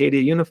shouldn't Arcadia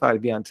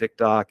Unified be on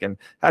TikTok? And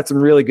had some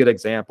really good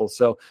examples.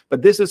 So,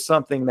 but this is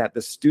something that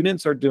the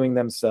students are doing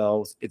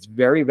themselves. It's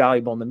very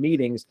valuable in the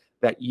meetings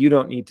that you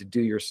don't need to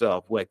do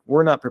yourself. Like,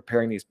 we're not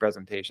preparing these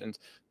presentations,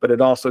 but it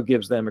also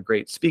gives them a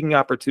great speaking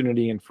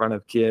opportunity in front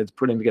of kids,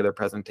 putting together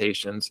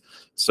presentations.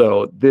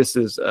 So this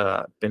has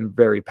been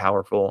very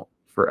powerful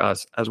for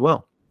us as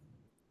well.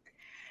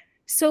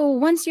 So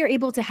once you're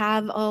able to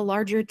have a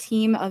larger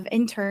team of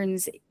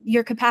interns,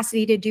 your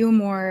capacity to do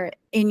more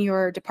in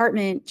your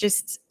department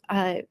just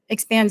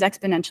expands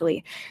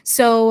exponentially.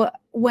 So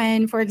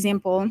when, for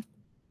example,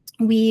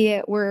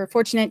 we were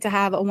fortunate to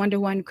have a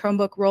one-to-one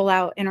Chromebook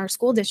rollout in our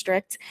school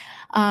district,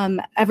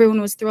 everyone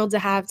was thrilled to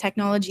have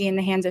technology in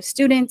the hands of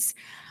students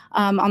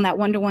on that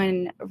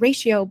one-to-one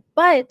ratio.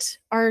 But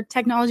our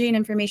technology and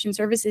information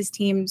services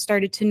team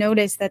started to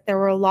notice that there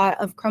were a lot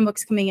of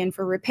Chromebooks coming in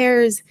for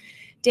repairs,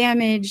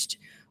 damaged,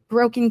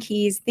 broken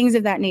keys, things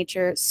of that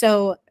nature.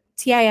 So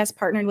TIS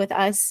partnered with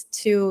us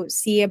to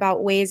see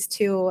about ways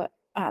to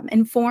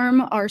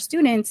inform our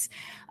students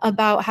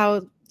about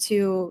how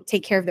to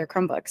take care of their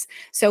Chromebooks.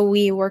 So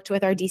we worked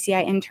with our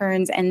DCI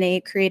interns, and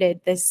they created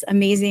this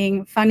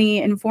amazing,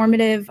 funny,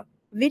 informative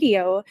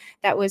video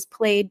that was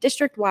played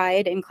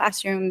district-wide in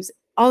classrooms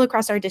all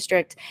across our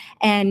district.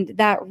 And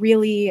that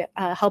really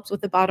helps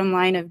with the bottom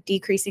line of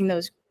decreasing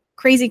those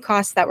crazy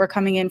costs that were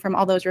coming in from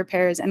all those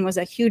repairs, and was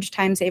a huge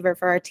time saver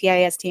for our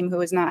TIS team, who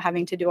was not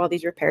having to do all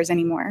these repairs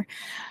anymore.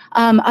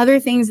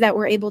 Other things that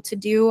we're able to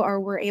do are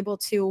we're able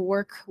to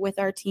work with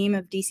our team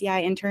of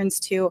DCI interns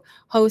to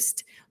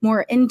host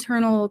more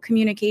internal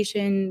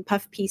communication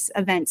puff piece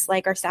events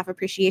like our staff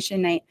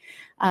appreciation night.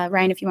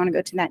 Ryan, if you want to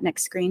go to that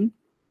next screen.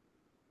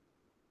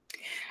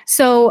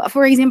 So,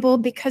 for example,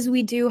 because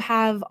we do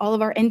have all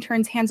of our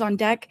interns hands on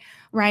deck,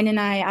 Ryan and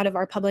I, out of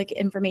our public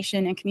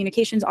information and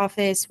communications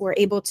office, were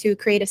able to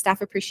create a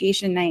staff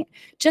appreciation night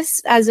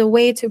just as a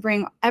way to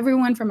bring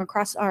everyone from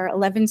across our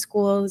 11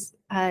 schools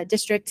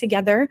district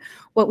together.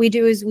 What we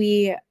do is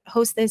we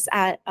host this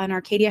at an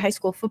Arcadia High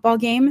School football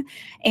game.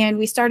 And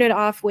we started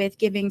off with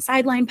giving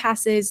sideline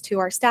passes to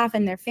our staff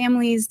and their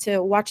families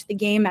to watch the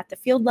game at the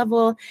field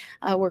level.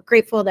 We're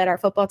grateful that our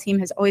football team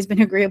has always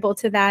been agreeable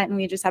to that. And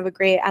we just have a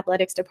great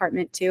athletics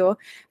department too.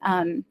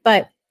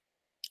 But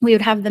we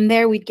would have them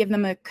there. We'd give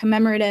them a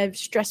commemorative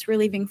stress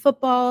relieving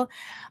football.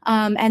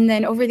 And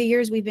then over the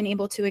years, we've been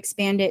able to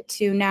expand it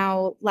to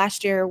now.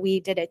 Last year, we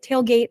did a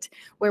tailgate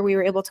where we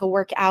were able to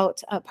work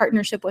out a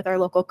partnership with our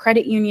local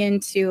credit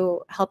union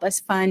to help us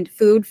fund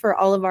food for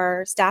all of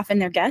our staff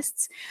and their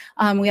guests.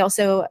 We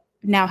also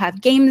now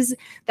have games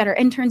that our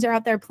interns are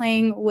out there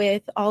playing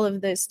with all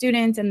of the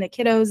students and the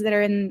kiddos that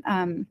are in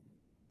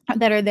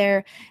that are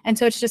there. And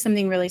so it's just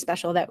something really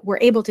special that we're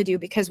able to do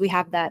because we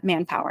have that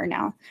manpower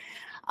now.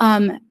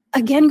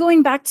 Again,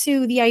 going back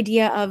to the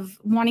idea of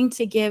wanting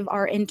to give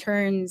our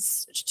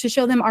interns, to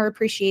show them our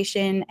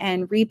appreciation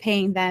and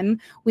repaying them,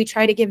 we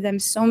try to give them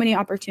so many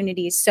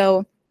opportunities.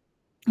 So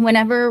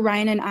whenever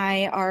Ryan and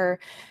I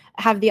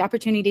have the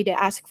opportunity to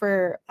ask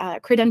for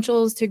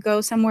credentials to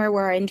go somewhere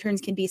where our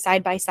interns can be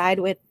side by side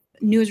with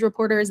news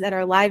reporters that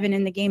are live and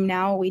in the game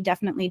now, we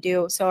definitely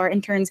do. So our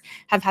interns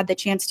have had the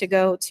chance to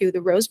go to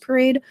the Rose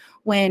Parade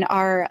when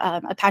our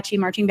Apache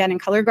marching band and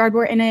color guard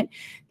were in it.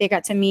 They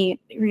got to meet,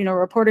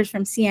 reporters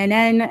from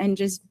CNN and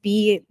just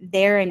be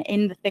there and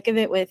in the thick of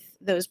it with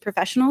those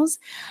professionals.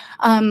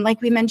 Like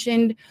we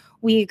mentioned,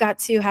 we got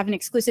to have an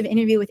exclusive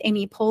interview with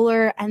Amy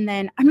Poehler. And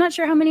then I'm not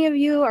sure how many of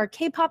you are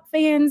K-pop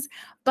fans,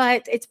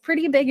 but it's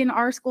pretty big in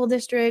our school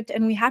district.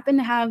 And we happen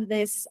to have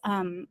this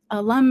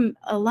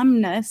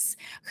alumnus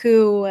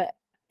who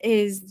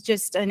is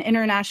just an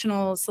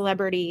international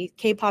celebrity,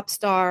 K-pop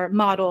star,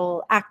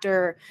 model,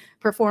 actor,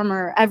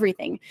 performer,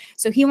 everything.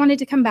 So he wanted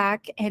to come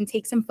back and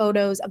take some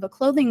photos of a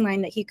clothing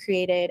line that he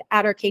created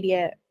at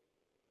Arcadia.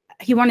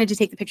 He wanted to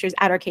take the pictures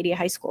at Arcadia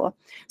High School.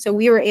 So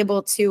we were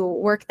able to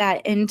work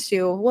that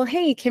into, well,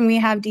 hey, can we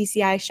have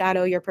DCI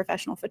shadow your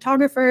professional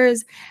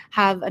photographers,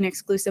 have an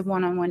exclusive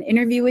one-on-one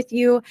interview with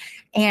you?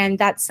 And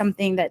that's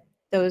something that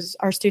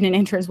our student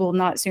interns will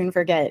not soon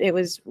forget. It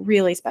was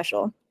really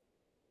special.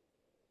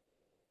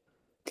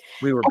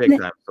 We were big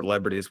time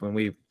celebrities when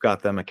we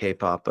got them a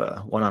K-pop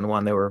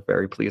one-on-one. They were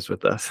very pleased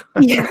with us.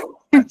 Yeah,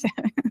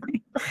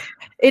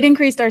 it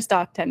increased our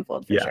stock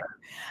tenfold for sure.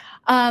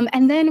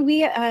 And then we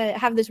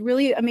have this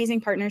really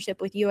amazing partnership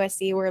with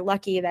USC. We're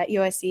lucky that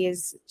USC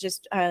is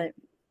just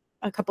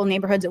a couple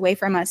neighborhoods away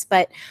from us,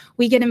 but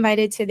we get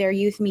invited to their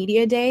youth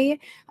media day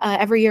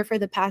every year for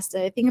the past,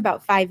 I think,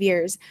 about 5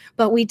 years.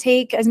 But we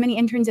take as many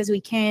interns as we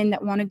can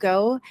that want to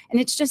go.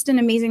 And it's just an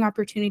amazing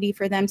opportunity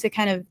for them to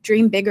kind of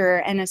dream bigger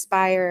and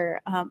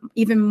aspire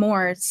even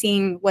more,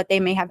 seeing what they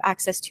may have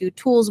access to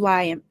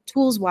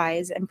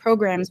tools-wise and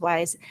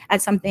programs-wise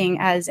at something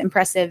as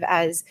impressive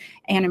as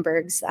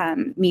Annenberg's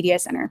Media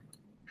Center.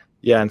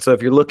 Yeah, and so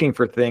if you're looking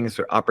for things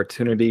or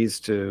opportunities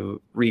to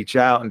reach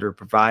out and to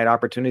provide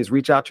opportunities,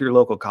 reach out to your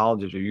local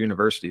colleges or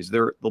universities.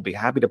 They'll be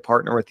happy to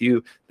partner with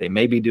you. They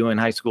may be doing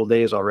high school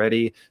days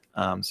already.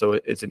 So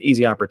it's an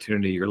easy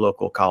opportunity, your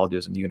local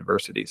colleges and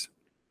universities.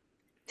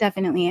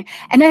 Definitely.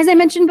 And as I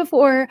mentioned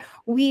before,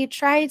 we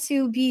try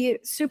to be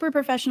super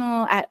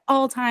professional at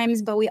all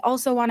times, but we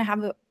also want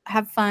to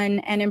have fun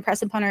and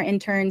impress upon our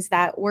interns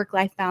that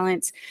work-life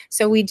balance.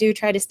 So we do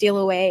try to steal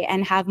away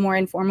and have more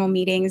informal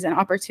meetings and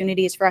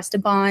opportunities for us to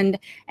bond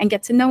and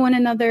get to know one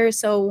another.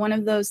 So one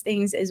of those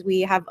things is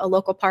we have a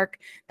local park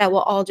that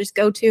we'll all just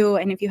go to.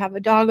 And if you have a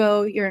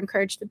doggo, you're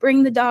encouraged to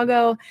bring the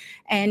doggo.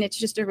 And it's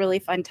just a really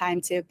fun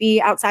time to be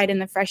outside in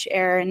the fresh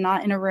air and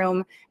not in a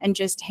room and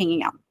just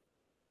hanging out.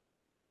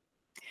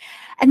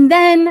 And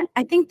then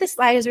I think this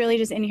slide is really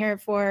just in here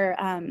for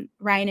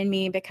Ryan and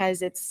me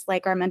because it's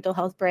like our mental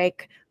health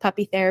break,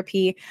 puppy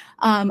therapy.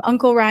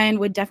 Uncle Ryan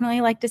would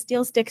definitely like to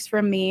steal sticks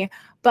from me,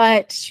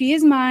 but she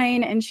is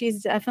mine and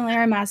she's definitely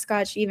our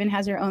mascot. She even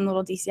has her own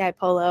little DCI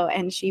polo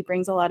and she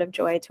brings a lot of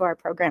joy to our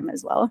program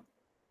as well.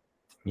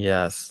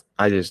 Yes,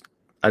 I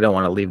don't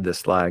want to leave this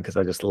slide because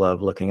I just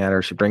love looking at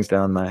her. She brings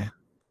down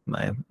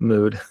my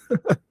mood.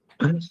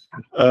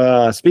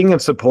 Speaking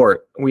of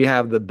support, we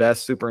have the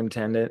best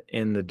superintendent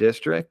in the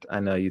district. I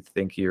know you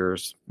think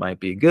yours might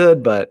be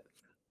good, but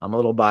I'm a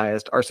little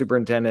biased. Our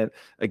superintendent,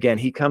 again,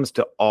 he comes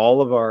to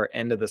all of our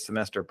end of the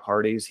semester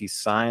parties. He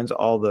signs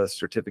all the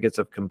certificates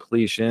of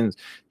completions.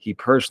 He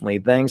personally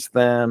thanks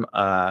them,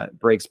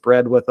 breaks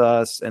bread with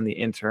us and the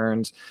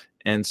interns.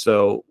 And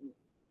so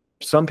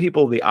some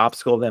people, the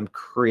obstacle of them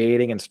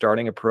creating and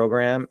starting a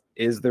program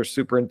is their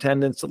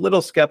superintendent's a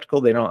little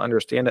skeptical. They don't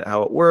understand it,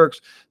 how it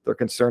works. They're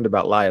concerned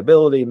about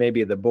liability,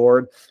 maybe the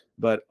board.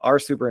 But our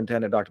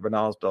superintendent, Dr.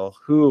 Benalsdal,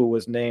 who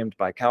was named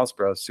by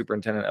CalSPRO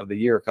Superintendent of the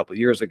Year a couple of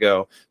years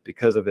ago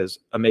because of his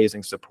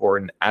amazing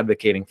support and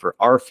advocating for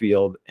our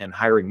field and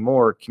hiring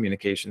more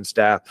communication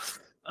staff,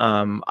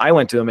 I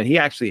went to him and he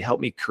actually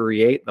helped me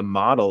create the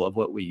model of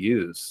what we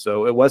use.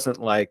 So it was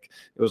like,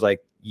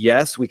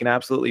 yes, we can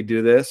absolutely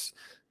do this.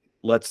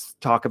 Let's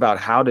talk about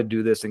how to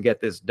do this and get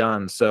this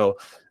done. So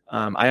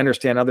I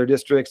understand other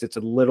districts, it's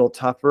a little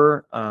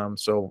tougher.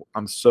 So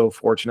I'm so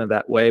fortunate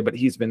that way, but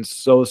he's been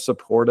so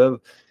supportive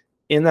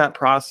in that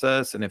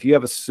process. And if you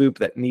have a soup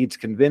that needs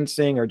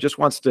convincing or just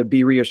wants to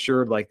be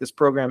reassured, like this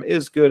program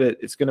is good,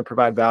 it's going to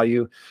provide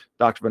value,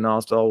 Dr.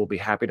 Benalstal will be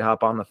happy to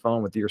hop on the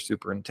phone with your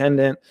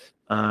superintendent.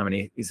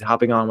 And he's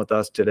hopping on with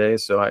us today.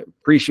 So I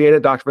appreciate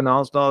it, Dr.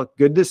 Benalstal.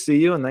 Good to see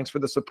you. And thanks for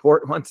the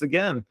support once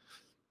again.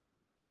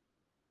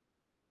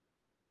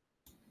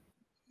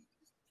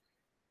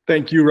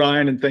 Thank you,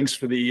 Ryan, and thanks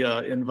for the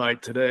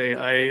invite today.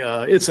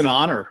 It's an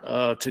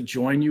honor to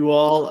join you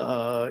all.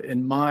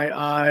 In my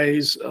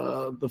eyes,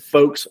 the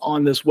folks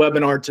on this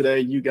webinar today,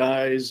 you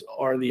guys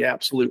are the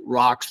absolute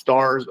rock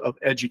stars of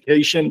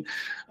education.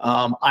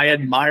 I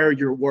admire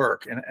your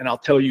work, and I'll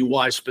tell you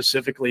why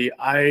specifically.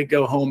 I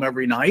go home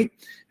every night,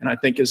 and I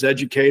think as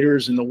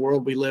educators in the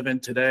world we live in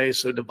today,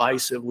 so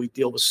divisive, we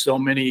deal with so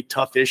many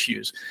tough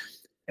issues.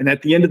 And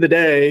at the end of the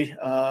day,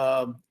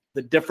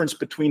 the difference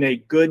between a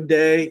good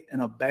day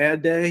and a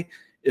bad day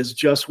is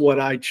just what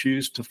I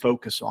choose to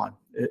focus on.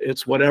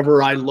 It's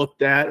whatever I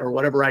looked at or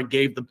whatever I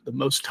gave the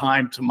most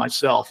time to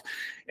myself.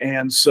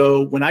 And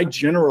so when I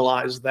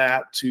generalize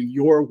that to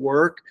your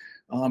work,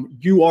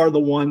 you are the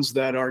ones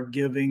that are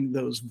giving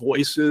those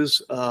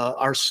voices,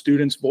 our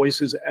students'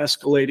 voices,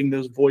 escalating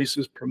those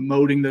voices,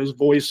 promoting those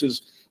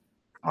voices.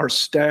 Our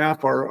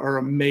staff, our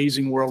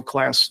amazing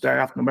world-class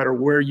staff, no matter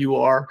where you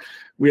are,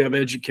 we have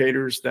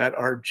educators that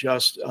are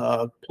just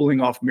pulling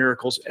off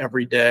miracles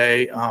every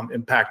day,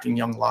 impacting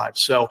young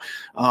lives. So,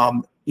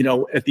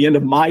 at the end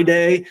of my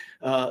day,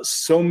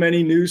 so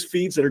many news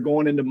feeds that are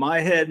going into my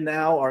head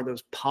now are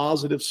those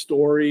positive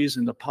stories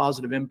and the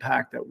positive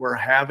impact that we're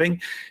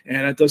having.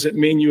 And it doesn't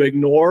mean you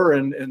ignore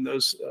and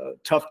those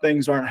tough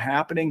things aren't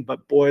happening,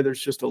 but boy,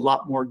 there's just a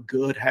lot more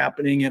good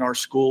happening in our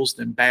schools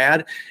than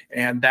bad.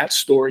 And that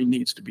story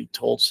needs to be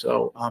told.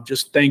 So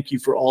just thank you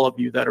for all of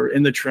you that are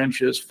in the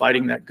trenches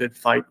fighting that good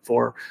fight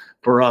for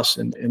us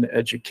in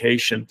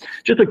education.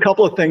 Just a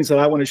couple of things that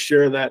I want to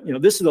share that,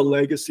 this is a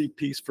legacy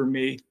piece for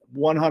me,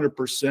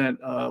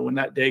 100%. When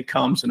that day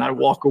comes and I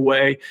walk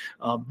away,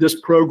 this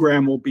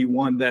program will be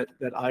one that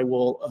I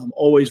will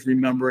always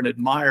remember and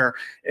admire.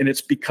 And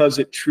it's because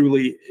it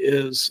truly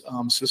is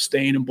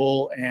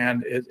sustainable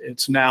and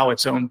it's now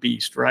its own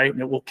beast, right?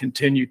 And it will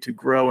continue to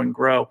grow and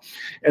grow.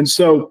 And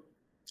so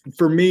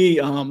for me,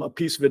 a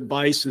piece of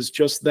advice is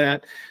just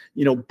that,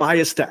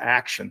 bias to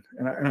action.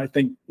 And I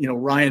think,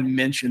 Ryan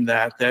mentioned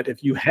that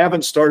if you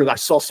haven't started, I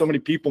saw so many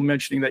people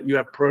mentioning that you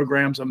have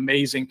programs,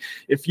 amazing.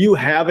 If you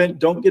haven't,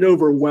 don't get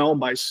overwhelmed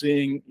by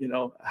seeing,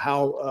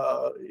 how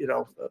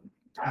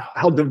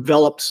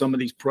developed some of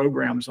these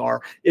programs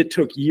are. It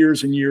took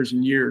years and years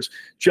and years.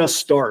 Just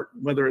start,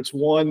 whether it's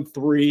 1,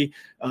 3,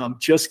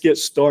 just get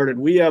started.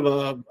 We have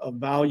a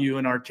value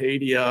in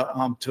Arcadia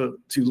to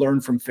learn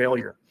from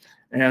failure.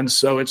 And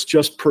so it's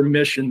just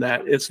permission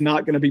that it's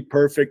not going to be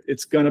perfect.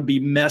 It's going to be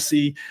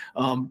messy.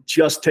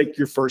 Just take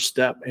your first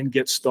step and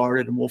get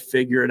started, and we'll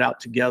figure it out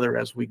together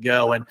as we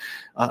go. And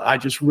I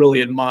just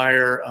really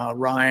admire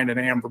Ryan and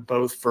Amber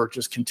both for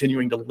just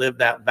continuing to live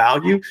that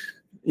value.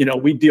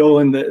 We deal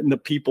in the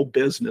people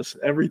business.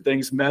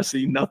 Everything's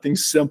messy,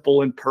 nothing's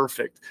simple and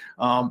perfect.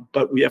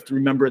 But we have to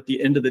remember at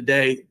the end of the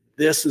day,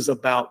 this is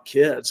about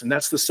kids. And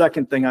that's the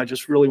second thing I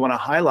just really want to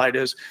highlight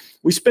is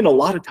we spend a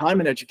lot of time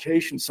in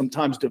education,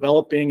 sometimes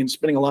developing and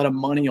spending a lot of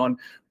money on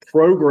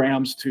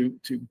programs to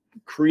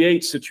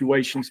create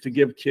situations to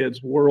give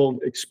kids world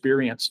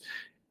experience.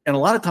 And a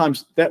lot of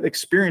times that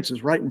experience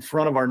is right in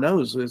front of our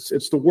nose.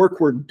 It's the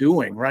work we're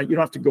doing, right? You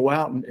don't have to go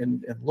out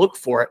and look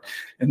for it.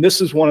 And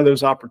this is one of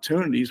those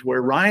opportunities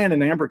where Ryan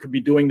and Amber could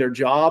be doing their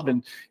job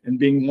and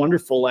being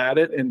wonderful at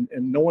it, and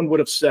no one would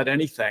have said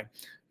anything.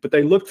 But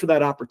they look for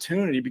that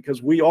opportunity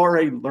because we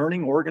are a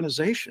learning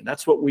organization.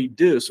 That's what we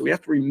do. So we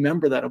have to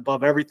remember that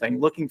above everything,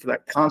 looking for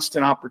that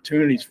constant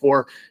opportunities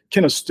for,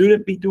 can a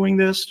student be doing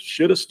this?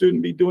 Should a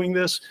student be doing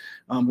this?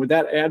 Would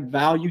that add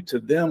value to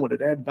them? Would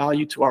it add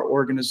value to our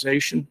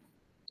organization?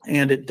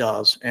 And it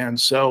does.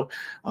 And so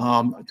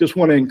I just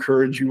want to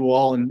encourage you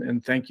all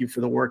and thank you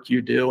for the work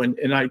you do.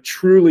 And I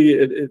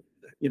truly,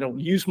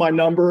 use my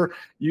number,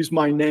 use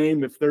my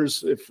name. If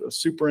a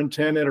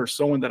superintendent or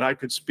someone that I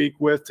could speak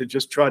with to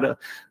just try to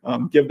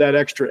give that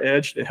extra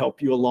edge to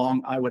help you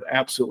along, I would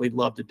absolutely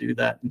love to do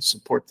that and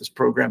support this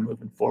program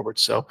moving forward.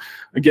 So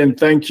again,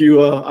 thank you.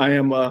 I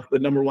am the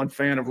 #1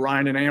 fan of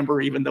Ryan and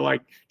Amber, even though I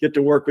get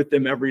to work with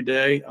them every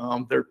day.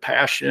 Their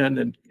passion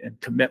and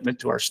commitment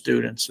to our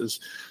students is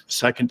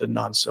second to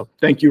none. So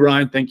thank you,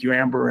 Ryan. Thank you,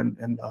 Amber.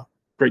 And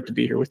great to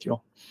be here with you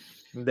all.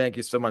 Thank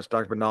you so much,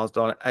 Dr.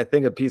 Benalstal. I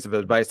think a piece of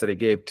advice that he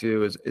gave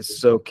too is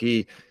so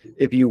key.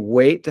 If you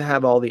wait to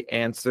have all the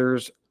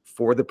answers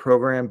for the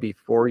program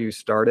before you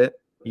start it,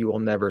 you will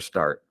never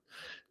start.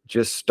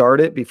 Just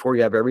start it before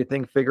you have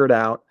everything figured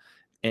out.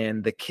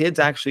 And the kids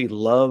actually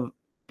love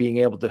being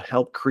able to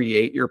help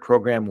create your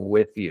program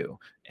with you.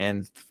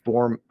 and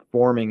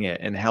forming it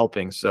and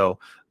helping. So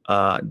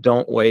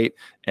don't wait.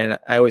 And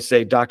I always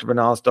say Dr.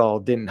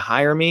 Benalstal didn't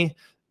hire me,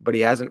 but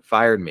he hasn't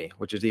fired me,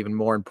 which is even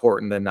more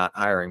important than not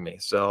hiring me.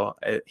 So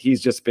he's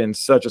just been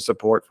such a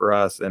support for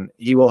us, and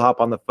he will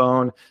hop on the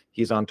phone.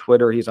 He's on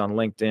Twitter. He's on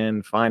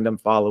LinkedIn. Find him,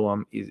 follow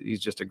him.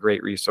 He's just a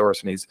great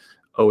resource, and he's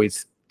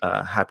always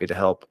happy to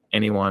help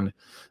anyone,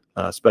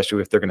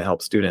 especially if they're going to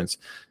help students.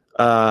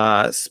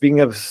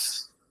 Speaking of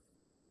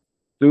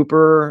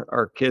super,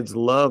 our kids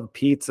love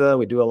pizza.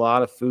 We do a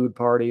lot of food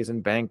parties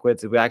and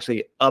banquets. We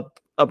actually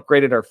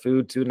upgraded our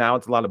food too. Now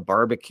it's a lot of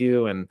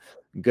barbecue and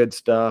good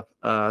stuff.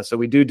 So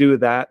we do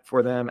that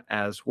for them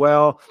as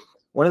well.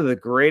 One of the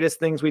greatest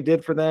things we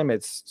did for them,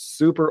 it's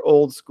super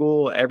old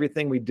school.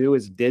 Everything we do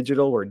is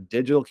digital. We're a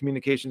digital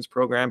communications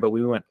program, but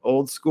we went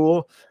old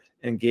school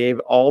and gave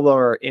all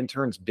our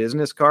interns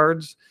business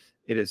cards.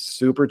 It is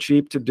super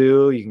cheap to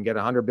do. You can get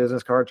 100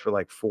 business cards for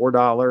like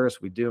 $4.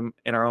 We do them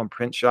in our own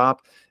print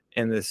shop.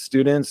 And the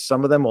students,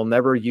 some of them will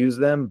never use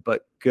them,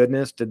 but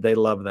goodness, did they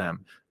love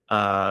them.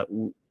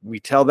 We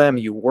tell them,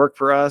 you work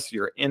for us,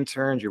 you're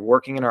interns, you're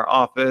working in our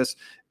office,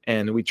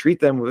 and we treat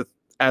them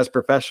as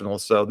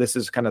professionals. So this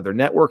is kind of their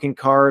networking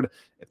card.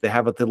 If they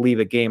have to leave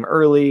a game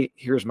early,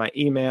 here's my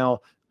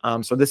email.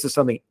 So this is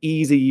something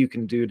easy you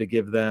can do to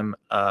give them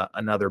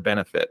another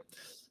benefit.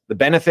 The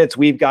benefits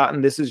we've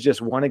gotten, this is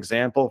just one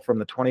example from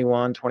the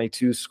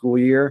 21-22 school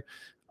year.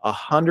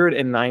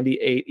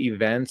 198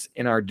 events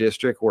in our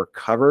district were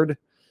covered.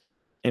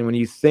 And when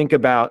you think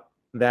about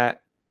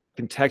that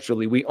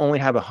contextually, we only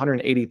have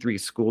 183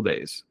 school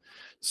days.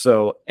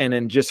 So, and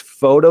in just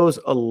photos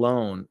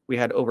alone, we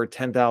had over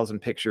 10,000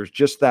 pictures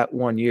just that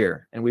one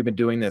year. And we've been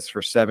doing this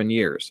for 7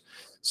 years.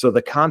 So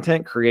the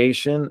content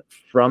creation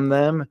from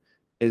them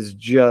is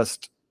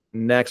just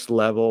next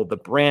level. The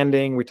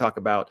branding, we talk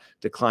about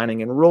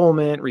declining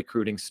enrollment,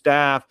 recruiting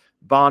staff,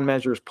 bond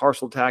measures,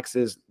 parcel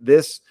taxes.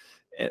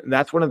 And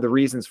that's one of the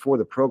reasons for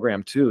the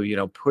program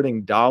too,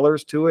 putting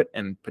dollars to it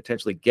and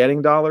potentially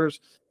getting dollars.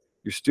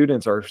 Your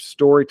students are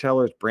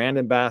storytellers, brand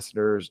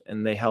ambassadors,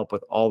 and they help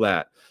with all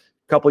that.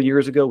 A couple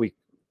years ago,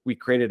 we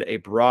created a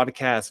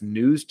broadcast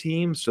news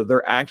team. So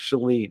they're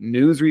actually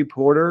news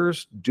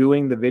reporters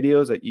doing the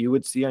videos that you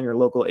would see on your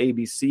local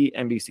ABC,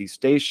 NBC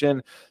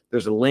station.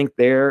 There's a link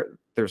there.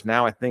 There's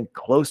now, I think,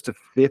 close to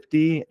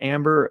 50,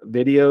 Amber,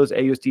 videos.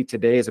 AUSD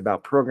Today is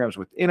about programs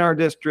within our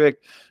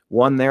district.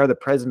 One there, the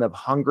president of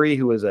Hungary,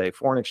 who was a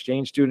foreign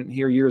exchange student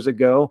here years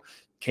ago,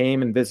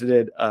 came and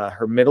visited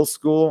her middle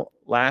school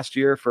last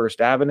year,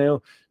 First Avenue.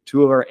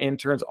 Two of our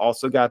interns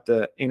also got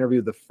to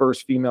interview the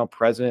first female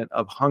president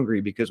of Hungary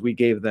because we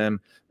gave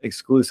them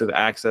exclusive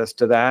access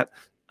to that.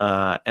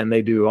 And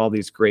they do all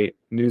these great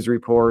news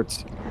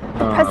reports.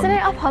 The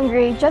president of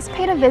Hungary just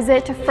paid a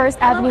visit to First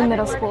Avenue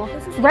Middle School,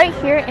 right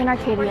here in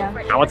Arcadia.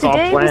 Now it's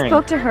Today all we playing.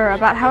 spoke to her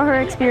about how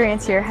her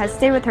experience here has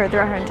stayed with her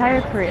throughout her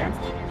entire career.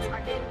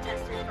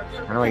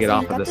 How do I get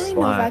off of this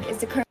slide?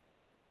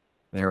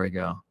 There we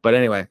go. But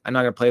anyway, I'm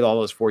not going to play all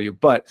those for you,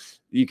 but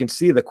you can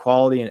see the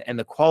quality, and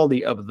the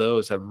quality of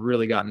those have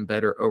really gotten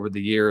better over the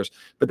years.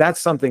 But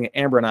that's something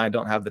Amber and I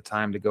don't have the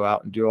time to go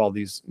out and do all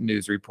these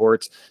news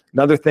reports.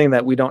 Another thing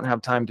that we don't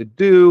have time to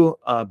do,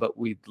 but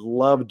we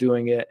love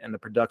doing it, and the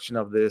production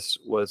of this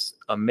was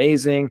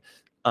amazing.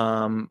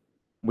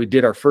 We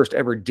did our first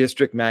ever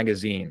district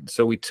magazine.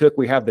 So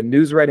we have the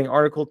news writing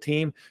article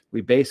team.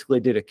 We basically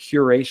did a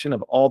curation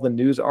of all the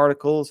news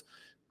articles,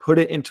 put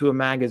it into a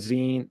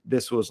magazine.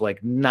 This was like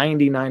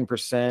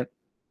 99%,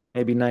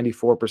 maybe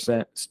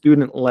 94%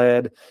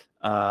 student-led.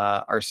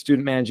 Our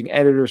student managing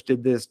editors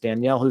did this.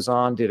 Danielle, who's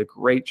on, did a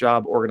great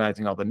job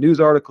organizing all the news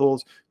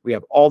articles. We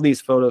have all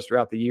these photos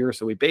throughout the year.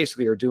 So we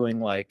basically are doing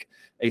like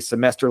a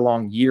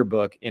semester-long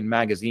yearbook in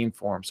magazine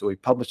form. So we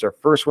published our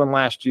first one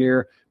last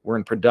year. We're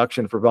in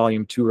production for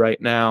volume 2 right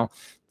now.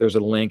 There's a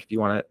link if you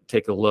want to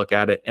take a look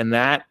at it. And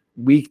that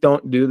we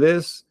don't do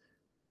this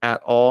at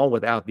all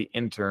without the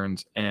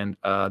interns. And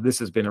this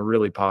has been a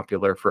really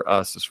popular for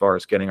us as far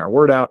as getting our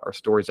word out, our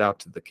stories out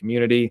to the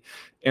community.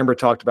 Amber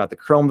talked about the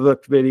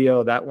Chromebook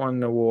video, that won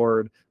an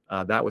award.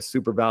 That was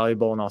super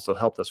valuable and also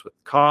helped us with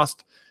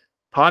cost.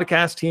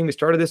 Podcast team, we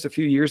started this a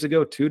few years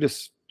ago too, to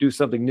do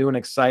something new and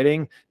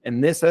exciting.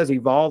 And this has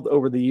evolved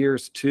over the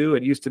years too.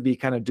 It used to be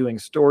kind of doing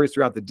stories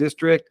throughout the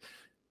district.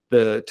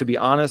 To be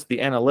honest, the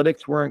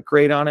analytics weren't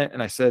great on it.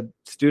 And I said,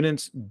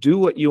 students, do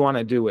what you want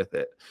to do with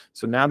it.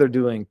 So now they're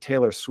doing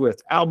Taylor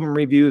Swift album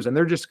reviews, and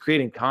they're just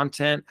creating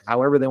content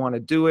however they want to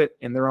do it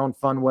in their own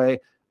fun way.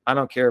 I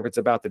don't care if it's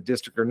about the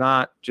district or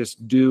not.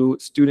 Just do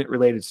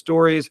student-related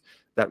stories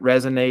that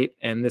resonate.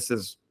 And this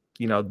is,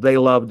 they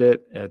loved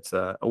it. It's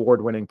an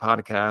award-winning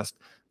podcast.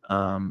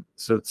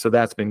 So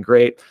that's been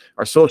great.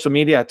 Our social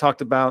media, I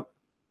talked about.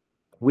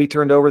 We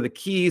turned over the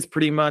keys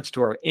pretty much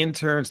to our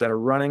interns that are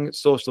running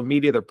social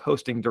media. They're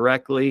posting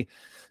directly.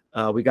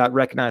 We got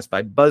recognized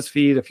by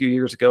BuzzFeed a few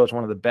years ago as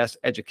one of the best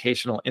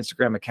educational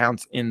Instagram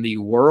accounts in the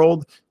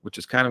world, which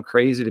is kind of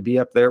crazy to be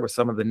up there with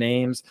some of the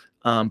names.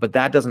 But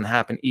that doesn't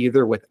happen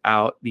either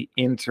without the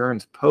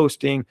interns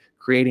posting,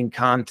 creating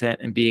content,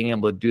 and being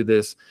able to do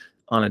this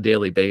on a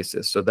daily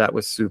basis. So that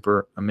was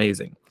super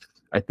amazing.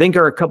 I think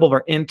a couple of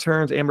our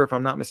interns, Amber, if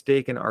I'm not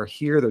mistaken, are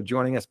here. They're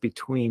joining us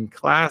between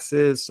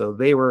classes. So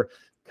they were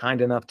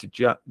kind enough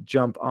to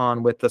jump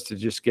on with us to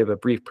just give a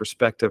brief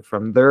perspective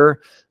from their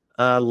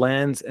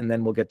lens, and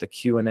then we'll get to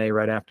Q&A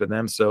right after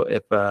them. So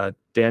if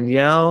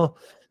Danielle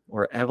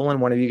or Evelyn,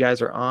 one of you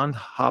guys are on,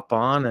 hop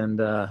on and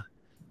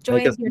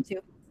Joy is here too.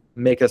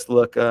 Make us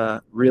look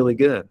really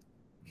good.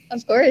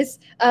 Of course.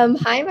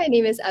 Hi, my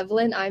name is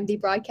Evelyn. I'm the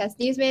broadcast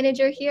news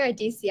manager here at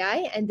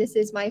DCI, and this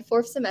is my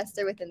 4th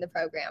semester within the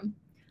program.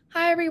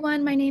 Hi,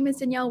 everyone. My name is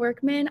Danielle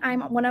Workman. I'm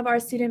one of our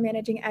student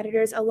managing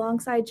editors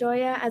alongside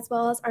Joya, as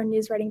well as our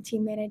news writing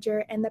team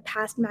manager and the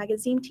past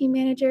magazine team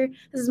manager.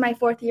 This is my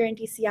 4th year in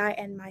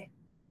DCI and my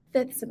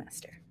 5th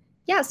semester.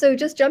 Yeah, so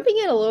just jumping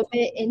in a little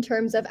bit in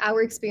terms of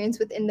our experience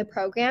within the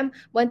program,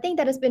 one thing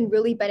that has been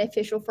really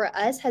beneficial for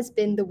us has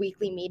been the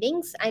weekly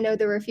meetings. I know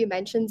there were a few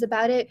mentions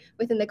about it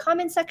within the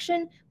comment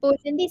section, but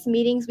within these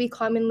meetings, we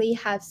commonly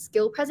have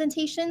skill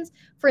presentations.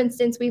 For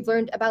instance, we've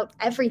learned about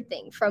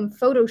everything from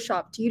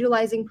Photoshop to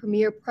utilizing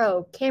Premiere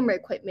Pro, camera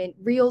equipment,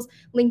 Reels,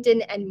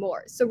 LinkedIn, and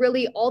more. So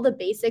really all the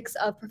basics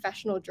of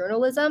professional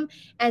journalism,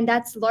 and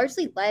that's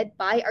largely led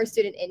by our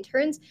student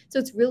interns. So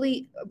it's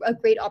really a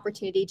great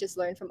opportunity to just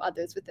learn from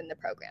others within the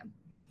program.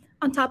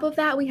 On top of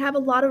that, we have a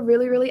lot of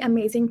really, really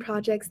amazing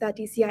projects that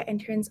DCI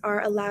interns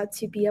are allowed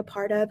to be a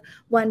part of,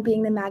 one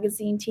being the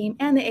magazine team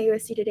and the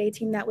AUSD Today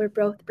team that were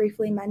both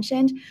briefly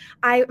mentioned.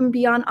 I am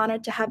beyond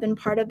honored to have been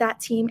part of that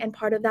team and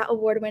part of that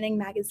award-winning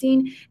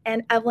magazine,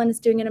 and Evelyn is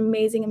doing an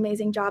amazing,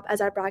 amazing job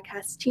as our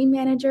broadcast team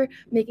manager,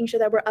 making sure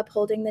that we're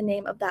upholding the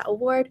name of that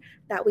award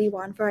that we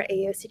won for our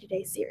AUSD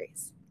Today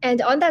series.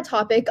 And on that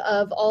topic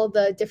of all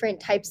the different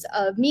types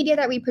of media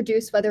that we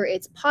produce, whether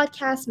it's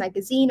podcast,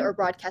 magazine, or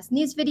broadcast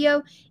news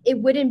video, it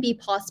wouldn't be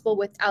possible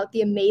without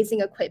the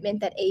amazing equipment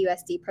that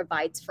AUSD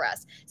provides for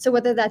us. So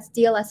whether that's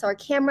DLSR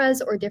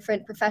cameras or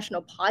different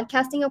professional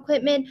podcasting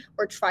equipment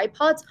or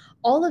tripods,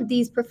 all of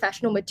these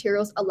professional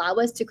materials allow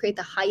us to create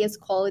the highest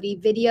quality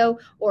video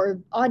or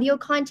audio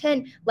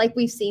content like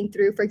we've seen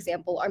through, for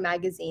example, our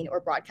magazine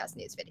or broadcast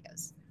news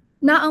videos.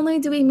 Not only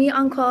do we meet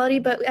on quality,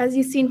 but as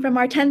you've seen from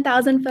our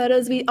 10,000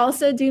 photos, we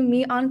also do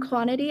meet on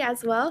quantity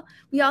as well.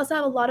 We also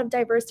have a lot of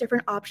diverse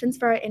different options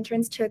for our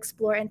interns to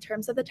explore in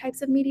terms of the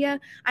types of media.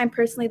 I'm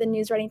personally the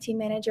news writing team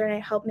manager, and I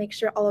help make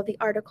sure all of the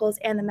articles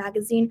and the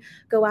magazine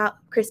go out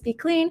crispy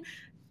clean.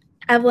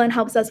 Evelyn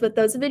helps us with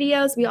those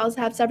videos. We also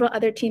have several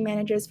other team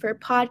managers for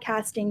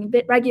podcasting,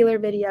 regular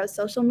videos,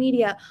 social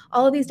media,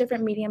 all of these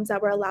different mediums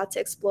that we're allowed to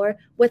explore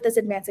with this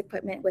advanced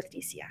equipment with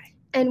DCI.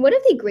 And one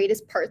of the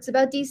greatest parts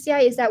about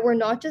DCI is that we're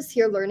not just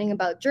here learning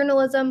about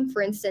journalism,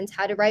 for instance,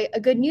 how to write a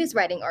good news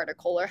writing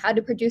article or how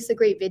to produce a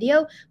great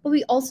video, but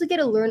we also get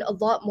to learn a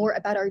lot more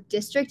about our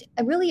district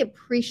and really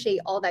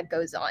appreciate all that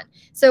goes on.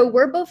 So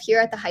we're both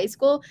here at the high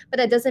school, but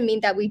that doesn't mean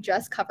that we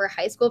just cover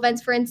high school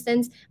events, for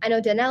instance. I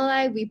know Danelle and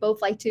I, we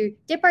both like to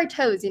dip our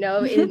toes, in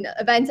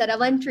events at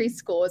elementary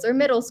schools or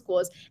middle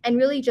schools and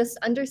really just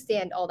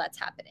understand all that's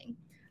happening.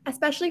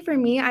 Especially for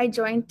me, I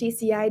joined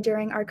DCI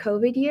during our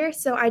COVID year,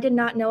 so I did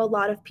not know a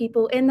lot of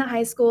people in the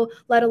high school,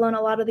 let alone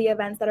a lot of the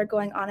events that are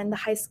going on in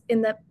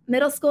the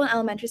middle school and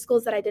elementary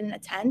schools that I didn't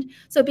attend.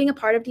 So being a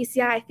part of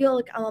DCI, I feel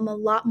like I'm a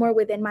lot more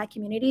within my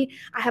community.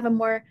 I have a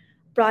more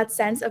broad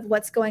sense of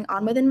what's going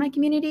on within my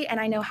community, and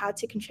I know how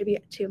to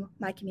contribute to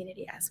my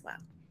community as well.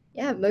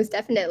 Yeah, most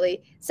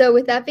definitely. So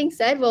with that being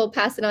said, we'll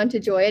pass it on to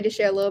Joya to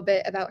share a little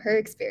bit about her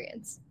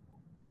experience.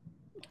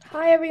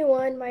 Hi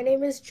everyone, my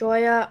name is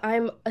Joya.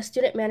 I'm a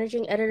student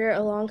managing editor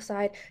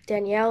alongside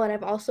Danielle, and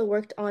I've also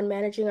worked on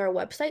managing our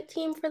website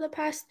team for the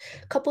past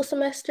couple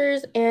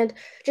semesters. And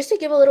just to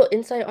give a little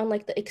insight on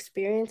the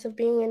experience of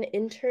being an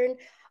intern,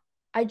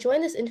 I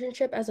joined this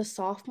internship as a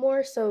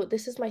sophomore, so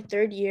this is my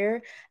 3rd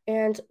year.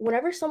 And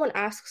whenever someone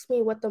asks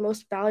me what the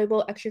most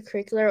valuable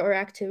extracurricular or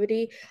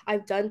activity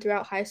I've done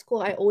throughout high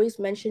school, I always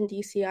mention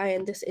DCI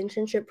and this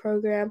internship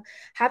program.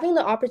 Having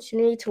the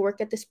opportunity to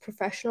work at this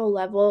professional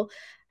level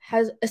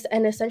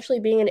and essentially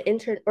being an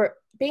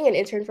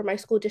intern for my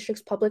school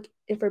district's public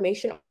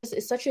information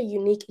is such a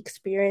unique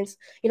experience.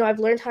 I've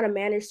learned how to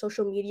manage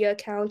social media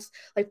accounts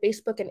like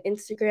Facebook and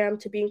Instagram,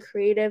 to being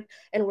creative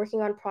and working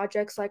on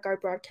projects like our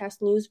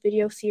broadcast news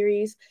video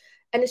series.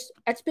 And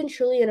it's been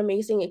truly an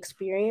amazing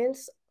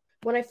experience.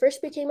 When I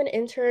first became an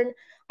intern,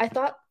 I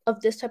thought of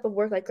this type of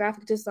work like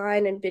graphic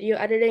design and video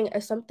editing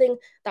as something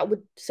that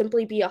would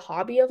simply be a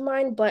hobby of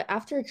mine. But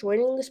after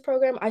joining this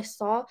program, I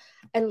saw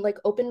and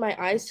opened my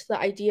eyes to the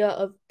idea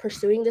of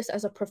pursuing this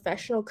as a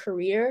professional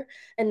career.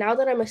 And now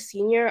that I'm a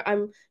senior,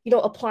 I'm,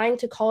 applying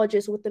to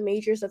colleges with the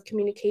majors of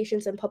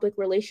communications and public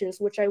relations,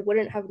 which I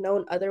wouldn't have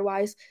known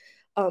otherwise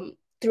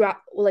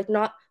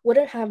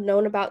wouldn't have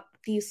known about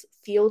these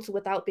fields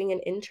without being an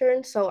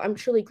intern. So I'm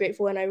truly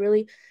grateful, and I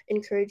really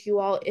encourage you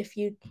all, if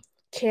you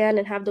can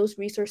and have those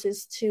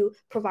resources, to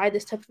provide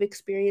this type of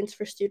experience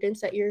for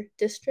students at your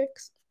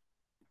districts.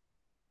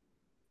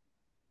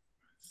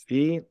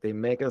 See, they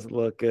make us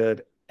look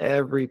good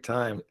every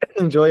time.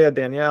 Joya,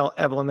 Danielle,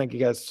 Evelyn, thank you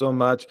guys so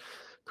much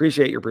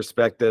appreciate your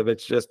perspective.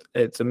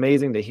 It's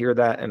amazing to hear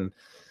that. And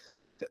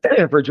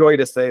for Joy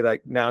to say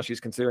that now she's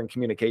considering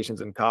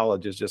communications in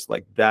college is just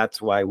like,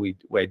 that's why we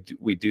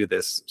do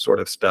this sort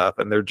of stuff.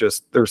 And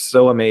they're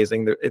so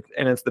amazing.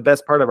 And it's the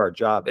best part of our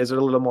job. Is it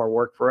a little more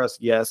work for us?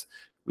 Yes.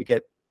 We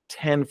get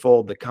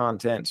tenfold the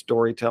content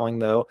storytelling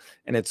though,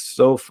 and it's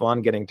so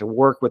fun getting to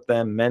work with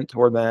them,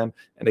 mentor them.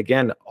 And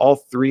again, all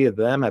three of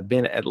them have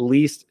been at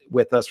least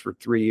with us for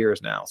 3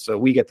 years now, so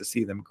we get to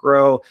see them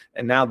grow,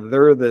 and now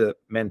they're the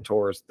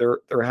mentors.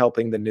 They're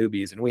helping the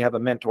newbies, and we have a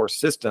mentor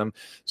system,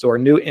 so our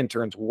new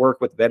interns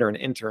work with veteran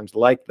interns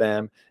like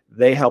them.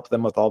 They help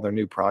them with all their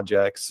new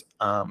projects.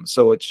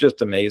 So it's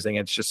just amazing.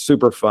 It's just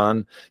super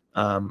fun.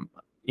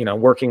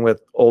 Working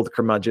with old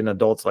curmudgeon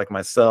adults like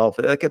myself,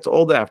 it gets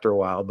old after a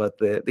while, but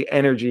the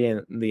energy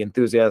and the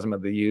enthusiasm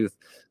of the youth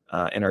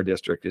in our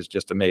district is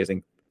just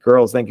amazing.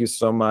 Girls, thank you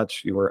so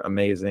much. You were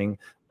amazing,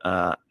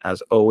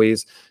 as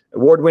always.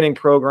 Award-winning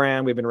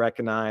program. We've been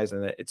recognized,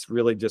 and it's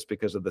really just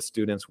because of the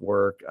students'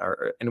 work.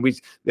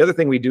 The other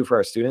thing we do for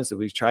our students is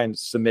we try and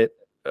submit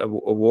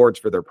awards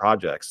for their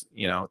projects,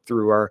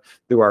 through our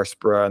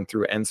SPRA and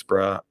through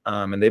NSPRA,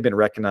 and they've been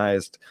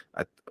recognized,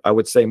 I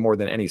would say, more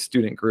than any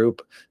student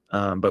group.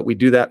 But we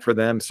do that for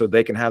them so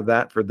they can have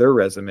that for their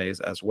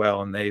resumes as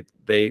well, and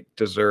they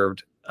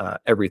deserved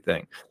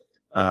everything.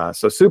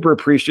 So super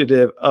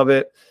appreciative of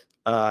it.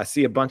 I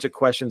see a bunch of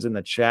questions in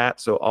the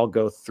chat, so I'll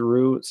go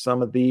through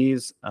some of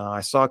these. I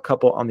saw a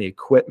couple on the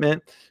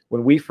equipment.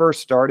 When we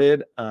first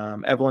started,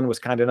 Evelyn was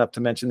kind enough to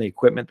mention the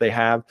equipment they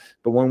have,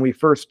 but when we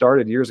first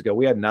started years ago,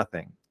 we had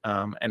nothing.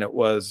 And it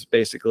was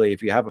basically,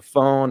 if you have a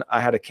phone,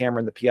 I had a camera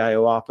in the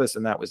PIO office,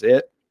 and that was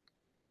it.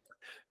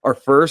 Our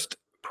first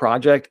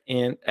project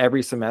in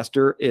every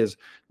semester is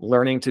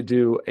learning to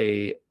do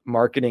a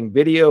marketing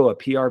video, a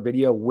PR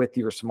video with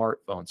your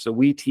smartphone. So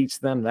we teach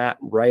them that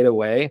right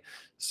away.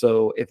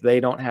 So if they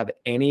don't have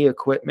any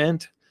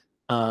equipment,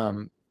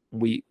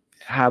 we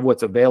have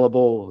what's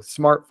available,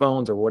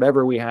 smartphones or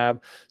whatever we have.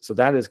 So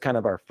that is kind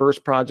of our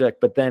first project.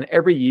 But then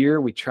every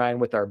year we try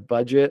and with our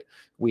budget,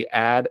 we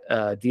add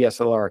a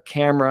DSLR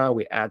camera,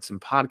 we add some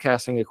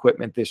podcasting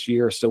equipment this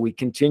year. So we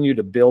continue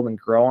to build and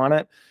grow on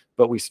it.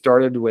 But we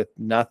started with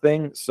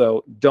nothing.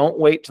 So don't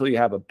wait till you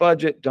have a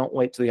budget. Don't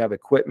wait till you have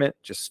equipment.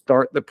 Just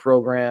start the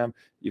program.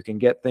 You can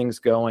get things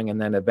going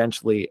and then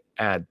eventually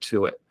add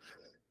to it.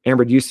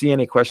 Amber, do you see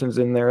any questions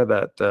in there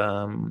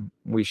that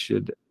we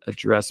should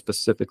address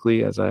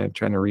specifically as I'm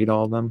trying to read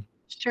all of them?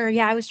 Sure.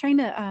 Yeah, I was trying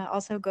to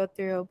also go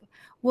through.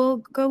 We'll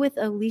go with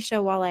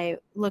Alicia while I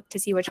look to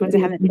see which ones I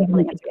haven't been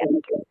able to answer yet.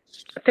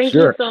 Thank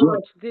you so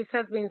much. This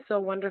has been so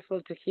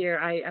wonderful to hear.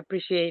 I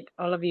appreciate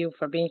all of you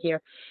for being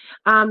here.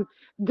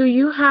 Do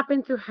you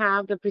happen to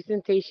have the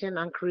presentation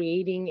on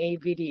creating a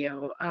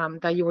video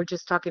that you were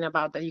just talking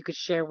about that you could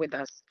share with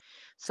us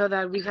so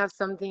that we have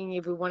something,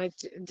 if we wanted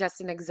to,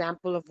 just an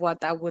example of what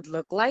that would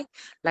look like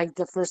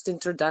the first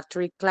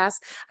introductory class?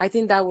 I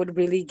think that would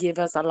really give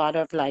us a lot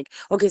of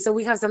okay, so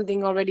we have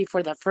something already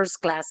for the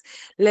first class.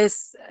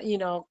 Let's,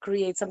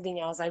 create something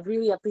else. I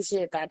really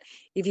appreciate that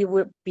if you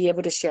would be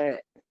able to share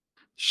it.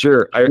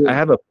 Sure. I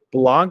have a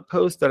blog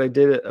post that I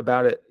did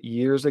about it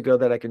years ago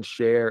that I can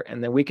share,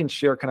 and then we can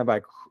share kind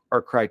of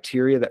our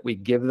criteria that we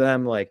give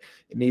them. Like,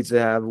 it needs to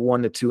have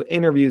 1 to 2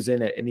 interviews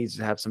in it. It needs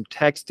to have some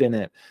text in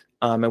it.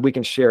 And we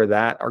can share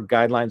our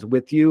guidelines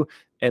with you.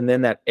 And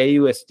then that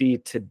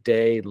AUSD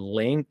Today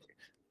link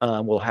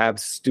will have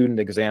student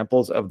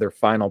examples of their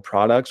final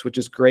products, which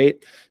is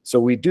great. So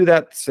we do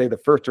that, say, the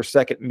first or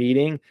second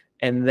meeting.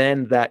 And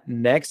then that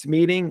next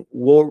meeting,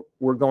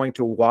 we're going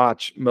to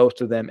watch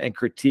most of them and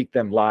critique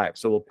them live.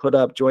 So we'll put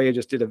up, Joya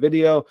just did a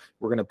video,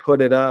 we're going to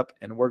put it up,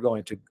 and we're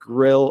going to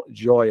grill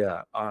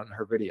Joya on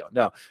her video.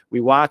 No,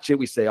 we watch it,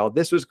 we say, oh,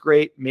 this was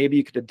great. Maybe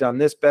you could have done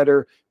this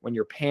better. When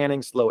you're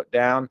panning, slow it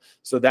down.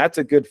 So that's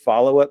a good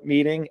follow-up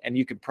meeting. And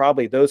you could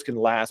those can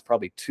last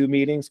probably 2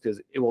 meetings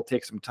because it will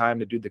take some time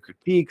to do the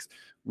critiques,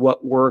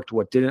 what worked,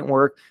 what didn't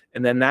work.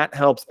 And then that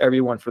helps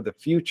everyone for the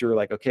future.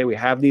 Like, okay, we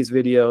have these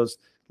videos.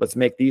 Let's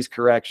make these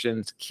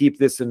corrections. Keep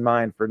this in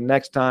mind for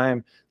next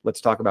time. Let's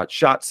talk about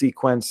shot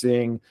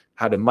sequencing,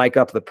 how to mic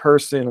up the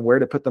person, where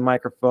to put the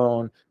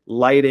microphone,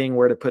 lighting,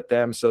 where to put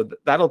them. So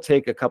that'll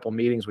take a couple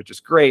meetings, which is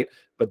great.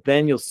 But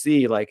then you'll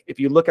see, if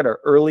you look at our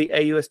early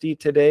AUSD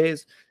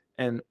Todays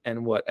and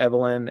what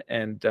Evelyn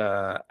and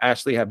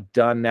Ashley have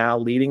done now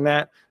leading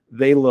that,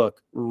 they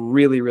look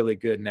really, really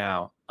good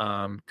now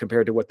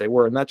compared to what they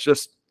were. And that's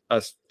just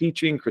us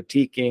teaching,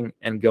 critiquing,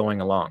 and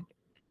going along.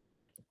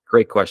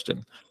 Great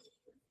question.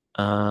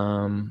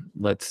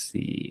 Let's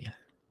see.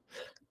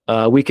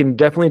 We can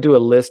definitely do a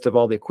list of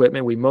all the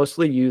equipment. We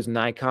mostly use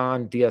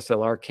Nikon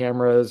DSLR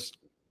cameras,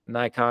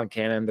 Nikon,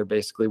 Canon. They're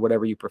basically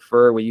whatever you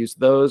prefer. We use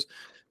those.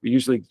 We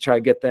usually try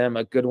to get them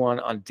a good one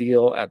on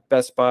deal at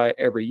Best Buy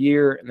every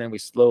year, and then we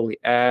slowly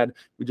add.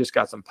 We just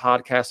got some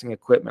podcasting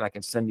equipment. I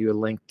can send you a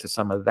link to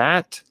some of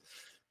that.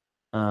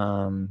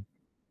 I'm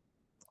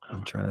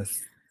trying to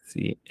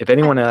see. If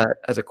anyone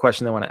has a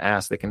question they want to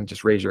ask, they can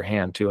just raise your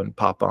hand too and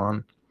pop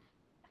on.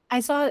 I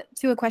saw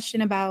too a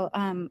question about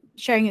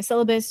sharing a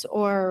syllabus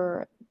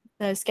or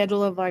the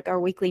schedule of like our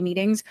weekly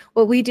meetings.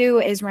 What we do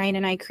is Ryan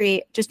and I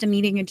create just a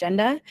meeting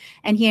agenda,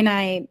 and he and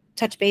I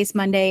touch base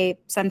Monday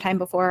sometime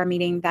before our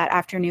meeting that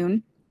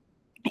afternoon.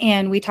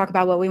 And we talk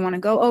about what we want to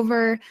go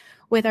over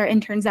with our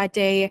interns that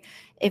day.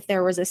 If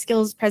there was a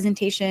skills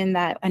presentation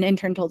that an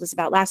intern told us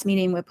about last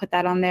meeting, we'll put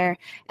that on there.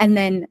 And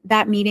then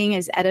that meeting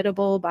is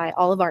editable by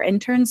all of our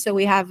interns. So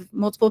we have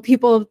multiple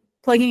people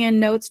plugging in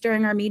notes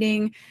during our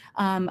meeting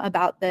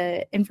about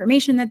the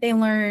information that they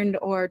learned,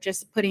 or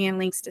just putting in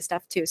links to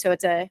stuff too. So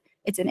it's an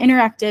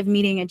interactive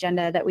meeting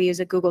agenda that we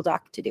use a Google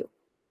Doc to do.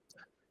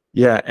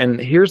 Yeah, and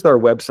here's our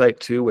website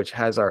too, which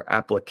has our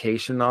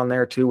application on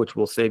there too, which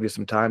will save you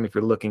some time if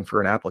you're looking for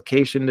an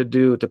application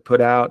to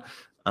put out.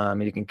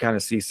 And you can kind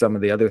of see some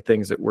of the other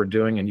things that we're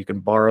doing, and you can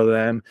borrow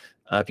them.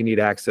 If you need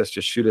access,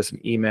 just shoot us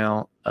an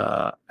email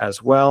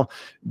as well.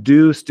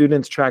 Do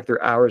students track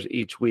their hours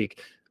each week?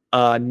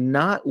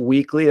 Not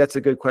weekly. That's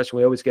a good question.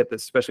 We always get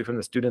this, especially from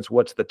the students,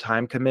 what's the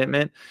time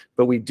commitment?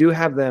 But we do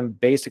have them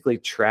basically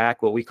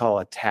track what we call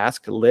a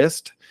task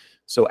list.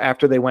 So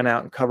after they went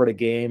out and covered a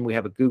game, we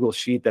have a Google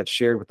Sheet that's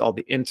shared with all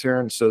the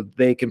interns, so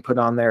they can put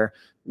on there,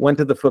 went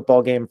to the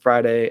football game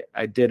Friday,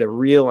 I did a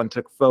reel and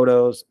took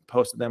photos,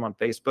 posted them on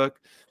Facebook.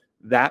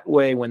 That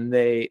way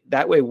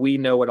we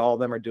know what all of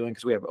them are doing,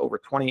 because we have over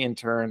 20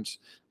 interns.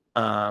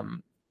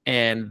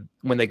 And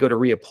when they go to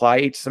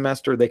reapply each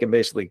semester, they can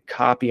basically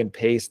copy and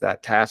paste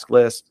that task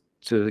list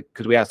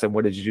because we asked them,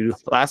 what did you do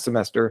last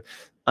semester,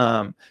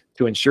 to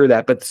ensure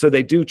that. But so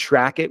they do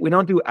track it. We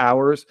don't do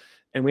hours.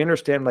 And we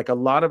understand, like, a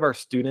lot of our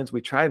students,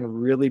 we try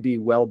and really be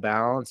well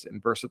balanced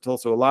and versatile.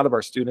 So a lot of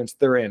our students,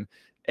 they're in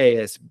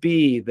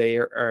ASB,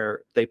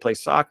 they play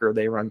soccer,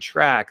 they run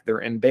track, they're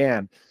in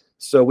band.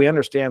 So we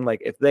understand,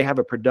 like, if they have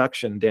a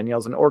production,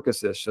 Danielle's an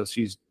orchestrist, so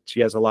she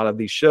has a lot of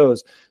these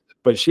shows,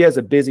 but she has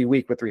a busy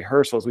week with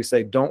rehearsals. We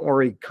say, don't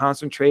worry,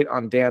 concentrate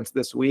on dance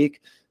this week,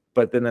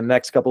 but then the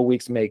next couple of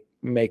weeks make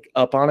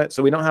up on it.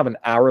 So we don't have an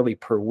hourly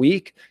per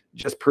week,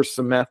 just per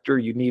semester.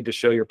 You need to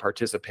show your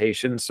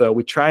participation. So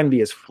we try and be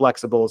as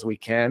flexible as we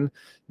can,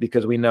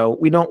 because we know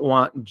we don't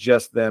want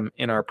just them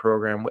in our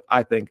program.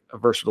 I think a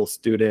versatile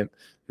student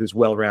who's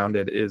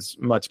well-rounded is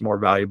much more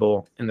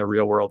valuable in the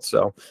real world.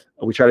 So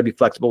we try to be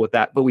flexible with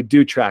that, but we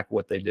do track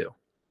what they do.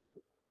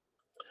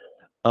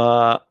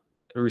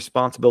 A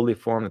responsibility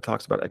form that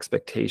talks about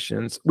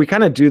expectations. We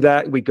kind of do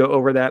that. We go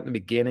over that in the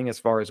beginning as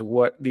far as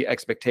what the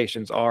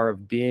expectations are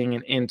of being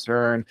an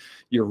intern.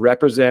 You're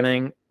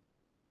representing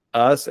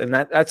us, and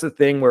that's the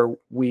thing where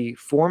we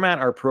format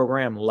our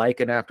program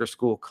like an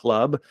after-school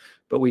club,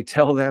 but we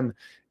tell them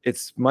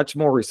it's much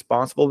more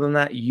responsible than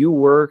that. You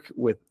work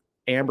with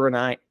Amber and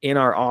I in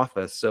our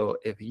office, so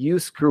if you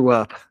screw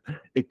up,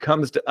 it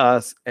comes to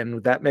us,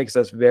 and that makes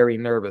us very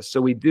nervous.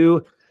 So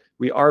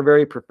we are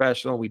very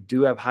professional. We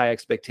do have high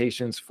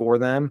expectations for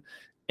them.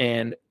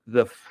 And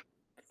the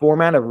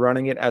format of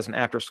running it as an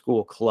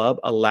after-school club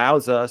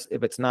allows us,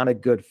 if it's not a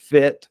good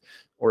fit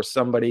or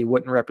somebody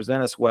wouldn't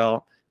represent us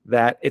well,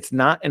 that it's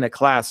not in a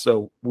class,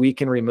 so we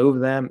can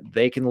remove them.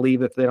 They can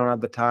leave if they don't have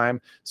the time.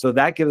 So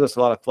that gives us a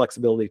lot of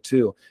flexibility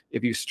too.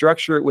 If you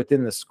structure it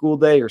within the school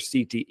day or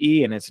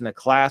CTE and it's in a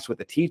class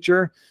with a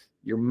teacher,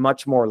 you're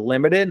much more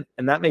limited,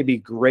 and that may be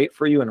great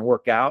for you and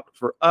work out.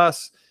 For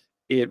us,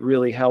 it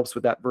really helps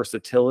with that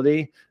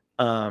versatility.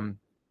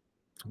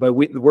 But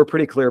we're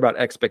pretty clear about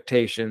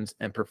expectations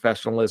and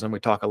professionalism. We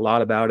talk a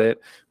lot about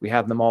it. We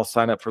have them all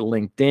sign up for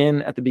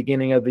LinkedIn at the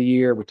beginning of the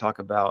year. We talk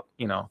about,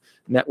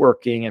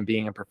 networking and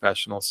being a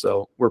professional.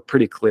 So we're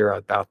pretty clear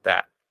about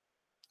that.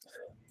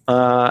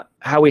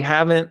 How we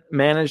haven't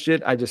managed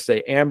it, I just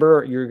say,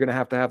 Amber, you're going to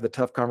have the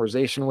tough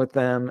conversation with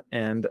them,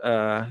 and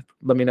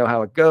let me know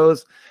how it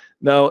goes.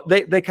 No,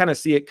 they kind of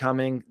see it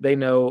coming. They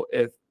know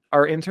if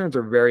our interns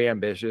are very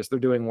ambitious. They're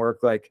doing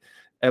work like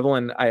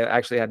Evelyn. I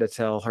actually had to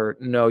tell her,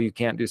 no, you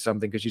can't do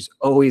something, because she's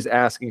always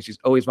asking. She's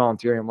always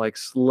volunteering. I'm like,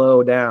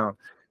 slow down.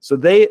 So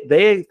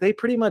they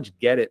pretty much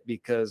get it,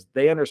 because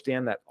they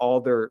understand that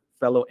all their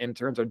fellow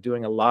interns are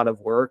doing a lot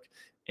of work,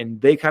 and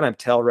they kind of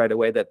tell right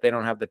away that they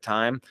don't have the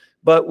time.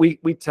 But we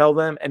tell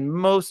them, and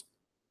most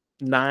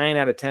 9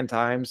 out of 10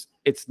 times,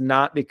 it's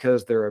not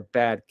because they're a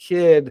bad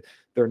kid,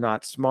 they're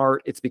not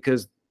smart. It's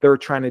because they're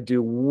trying to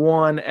do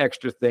one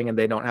extra thing and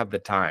they don't have the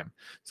time.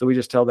 So we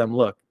just tell them,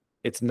 look,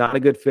 it's not a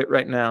good fit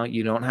right now.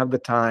 You don't have the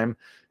time.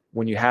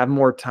 When you have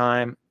more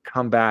time,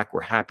 come back. We're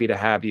happy to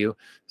have you.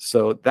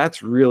 So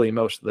that's really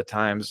most of the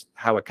times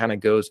how it kind of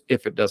goes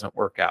if it doesn't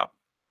work out.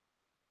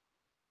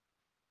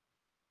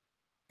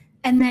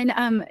 And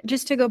then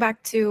just to go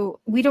back to,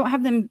 we don't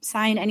have them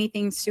sign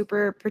anything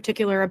super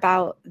particular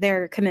about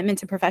their commitment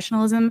to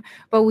professionalism,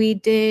 but we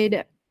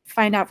did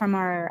find out from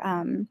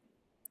our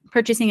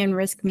purchasing and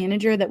risk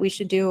manager that we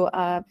should do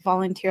a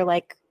volunteer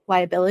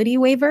liability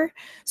waiver.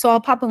 So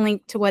I'll pop a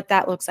link to what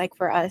that looks like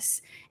for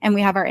us. And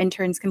we have our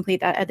interns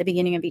complete that at the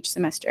beginning of each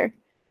semester.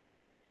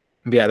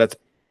 Yeah, that's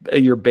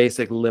your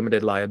basic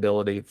limited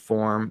liability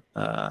form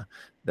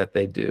that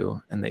they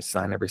do, and they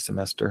sign every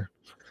semester.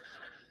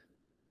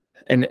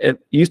 And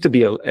it used to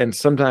be, and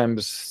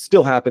sometimes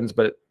still happens,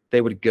 but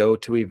they would go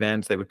to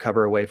events, they would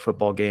cover away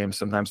football games.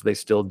 Sometimes they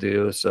still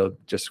do. So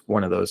just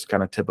one of those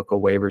kind of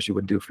typical waivers you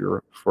would do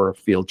for a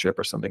field trip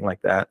or something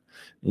like that.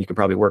 And you could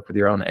probably work with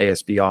your own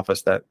ASB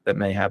office that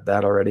may have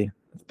that already.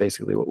 That's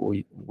basically what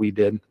we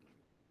did.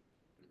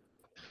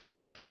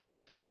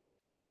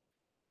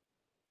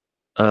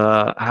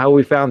 How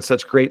we found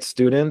such great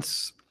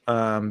students.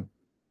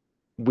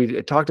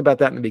 We talked about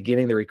that in the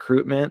beginning, the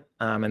recruitment,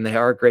 and they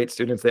are great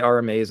students. They are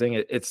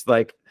amazing. It's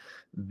like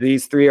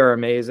these three are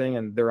amazing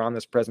and they're on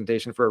this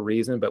presentation for a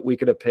reason, but we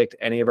could have picked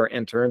any of our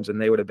interns and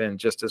they would have been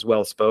just as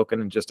well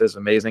spoken and just as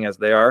amazing as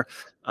they are.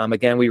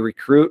 Again, we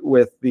recruit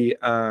with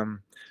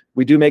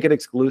we do make it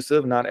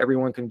exclusive. Not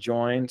everyone can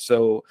join.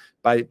 So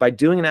by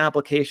doing an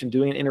application,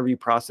 doing an interview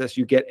process,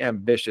 you get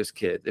ambitious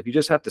kids. If you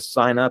just have to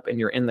sign up and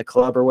you're in the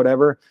club or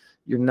whatever,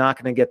 you're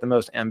not going to get the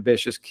most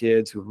ambitious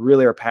kids who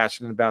really are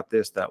passionate about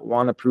this, that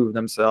want to prove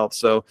themselves.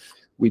 So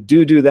we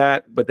do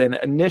that. But then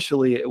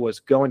initially it was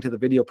going to the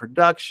video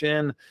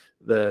production,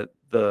 the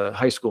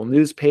high school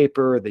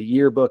newspaper, the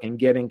yearbook, and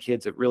getting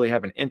kids that really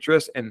have an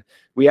interest. And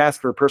we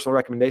ask for personal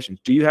recommendations.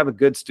 Do you have a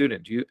good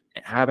student? Do you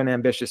have an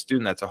ambitious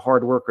student that's a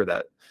hard worker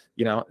that,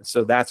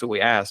 so that's what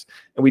we ask.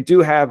 And we do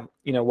have,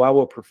 while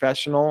we're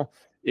professional,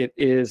 it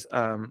is,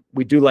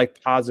 we do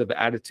like positive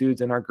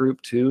attitudes in our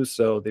group too.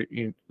 So that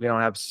we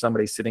don't have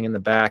somebody sitting in the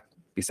back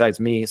besides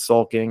me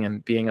sulking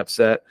and being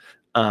upset.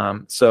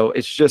 So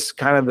it's just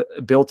kind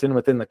of built in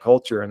within the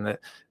culture,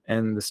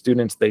 and the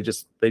students, they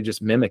just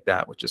mimic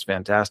that, which is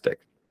fantastic.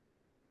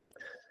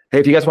 Hey,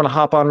 if you guys want to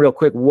hop on real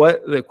quick,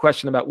 the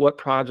question about what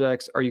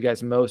projects are you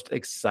guys most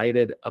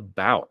excited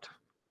about?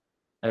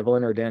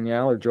 Evelyn or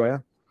Danielle or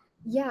Joya?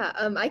 Yeah,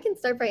 I can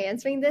start by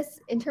answering this.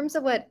 In terms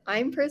of what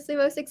I'm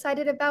personally most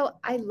excited about,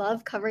 I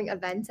love covering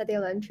events at the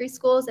elementary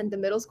schools and the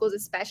middle schools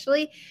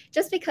especially,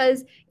 just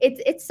because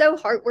it's so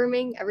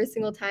heartwarming every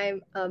single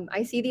time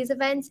I see these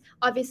events.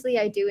 Obviously,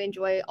 I do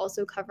enjoy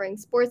also covering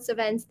sports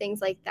events,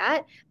 things like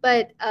that.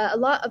 But a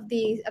lot of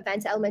the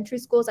events at elementary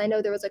schools, I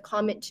know there was a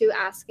comment too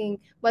asking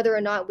whether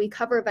or not we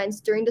cover events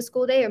during the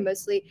school day or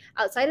mostly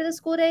outside of the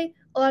school day.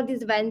 A lot of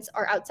these events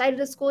are outside of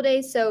the school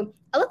day, so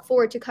I look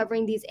forward to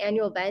covering these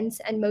annual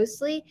events. And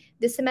mostly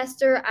this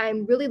semester,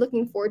 I'm really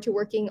looking forward to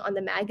working on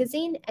the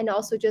magazine and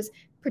also just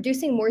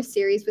producing more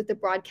series with the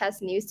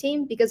broadcast news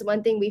team, because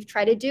one thing we've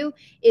tried to do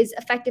is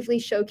effectively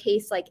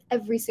showcase like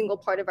every single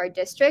part of our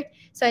district.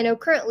 So I know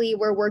currently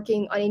we're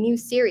working on a new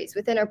series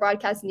within our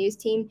broadcast news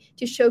team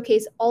to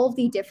showcase all of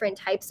the different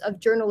types of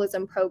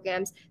journalism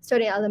programs,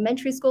 starting at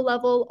elementary school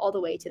level all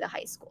the way to the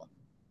high school.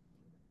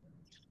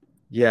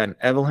 Yeah, and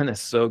Evelyn is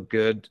so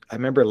good. I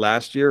remember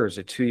last year, or was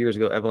it 2 years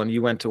ago, Evelyn,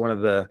 you went to one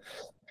of the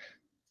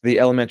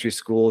elementary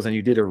schools and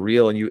you did a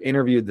reel and you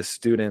interviewed the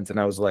students. And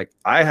I was like,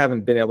 I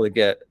haven't been able to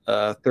get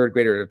a third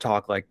grader to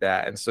talk like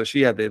that. And so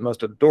she had the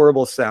most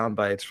adorable sound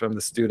bites from the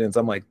students.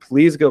 I'm like,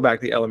 please go back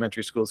to the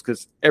elementary schools,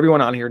 because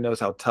everyone on here knows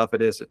how tough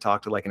it is to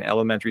talk to like an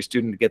elementary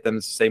student, to get them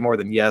to say more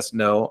than yes,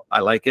 no, I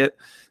like it.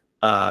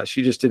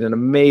 She just did an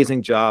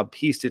amazing job,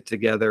 pieced it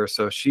together.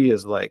 So she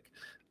is like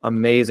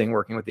amazing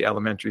working with the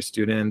elementary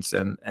students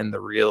and the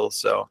reels.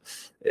 So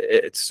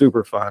it's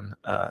super fun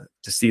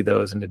to see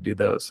those and to do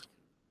those.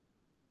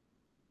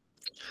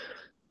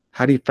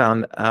 How do you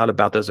found out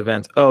about those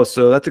events? Oh,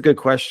 so that's a good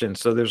question.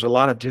 So there's a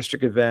lot of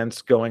district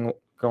events going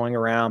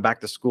around, back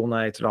to school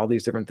nights and all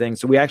these different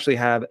things. So we actually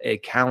have a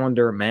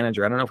calendar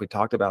manager. I don't know if we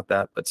talked about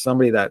that, but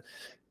somebody that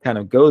kind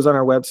of goes on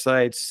our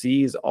website,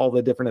 sees all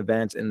the different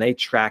events, and they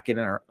track it in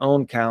our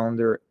own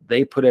calendar.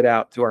 They put it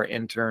out to our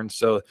interns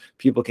so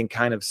people can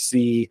kind of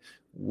see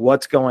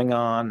what's going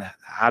on.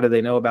 How do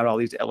they know about all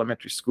these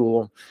elementary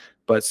school?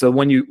 But so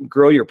when you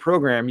grow your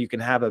program, you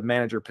can have a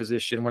manager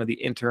position. One of the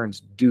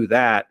interns do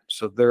that.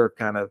 So they're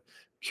kind of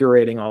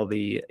curating all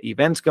the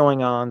events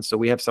going on. So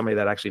we have somebody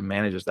that actually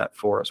manages that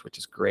for us, which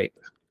is great.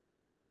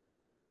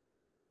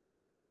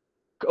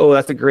 Oh,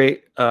 that's a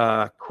great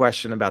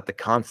question about the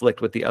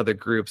conflict with the other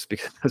groups,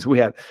 because we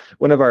had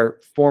one of our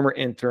former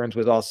interns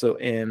was also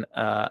in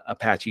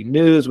Apache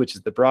News, which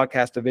is the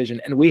broadcast division,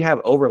 and we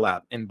have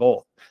overlap in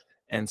both.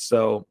 And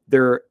so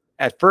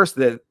at first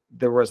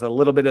there was a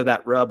little bit of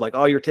that rub, like,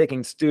 oh, you're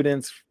taking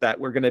students that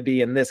were going to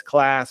be in this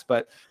class,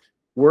 but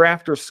we're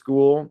after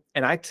school.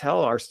 And I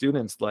tell our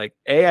students, like,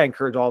 I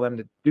encourage all of them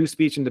to do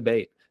speech and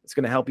debate. It's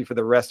going to help you for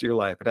the rest of your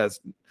life. It has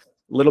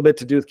a little bit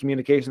to do with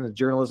communications and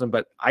journalism,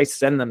 but I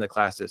send them the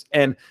classes.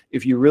 And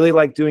if you really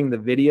like doing the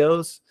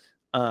videos,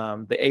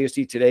 the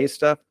AUC Today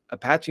stuff,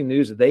 Apache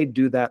News, they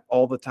do that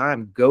all the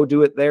time. Go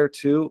do it there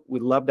too.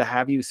 We'd love to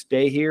have you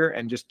stay here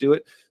and just do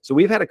it. So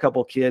we've had a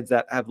couple kids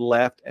that have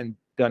left and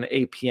done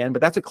APN,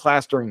 but that's a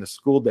class during the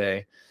school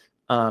day.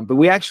 But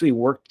we actually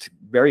worked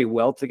very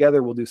well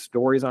together. We'll do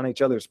stories on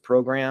each other's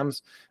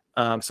programs.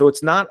 So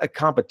it's not a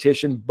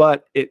competition,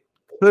 but it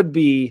could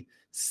be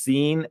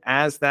seen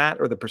as that,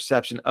 or the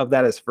perception of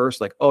that as first,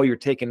 like, oh, you're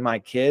taking my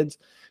kids.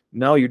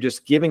 No, you're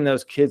just giving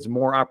those kids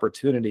more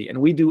opportunity. And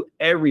we do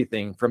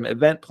everything from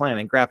event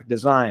planning, graphic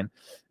design,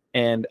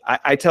 And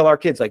I tell our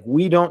kids, like,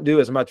 we don't do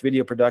as much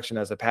video production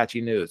as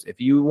Apache News. If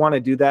you want to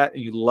do that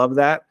and you love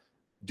that,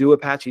 do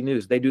Apache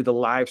News. They do the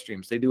live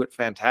streams. They do it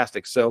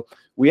fantastic. So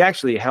we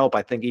actually help,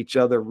 I think, each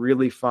other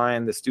really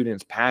find the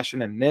students'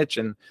 passion and niche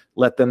and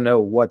let them know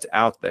what's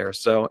out there.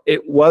 So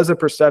it was a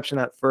perception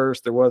at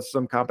first. There was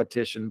some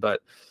competition,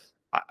 but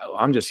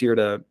I'm just here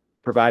to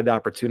provide the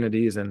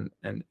opportunities and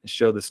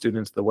show the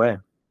students the way.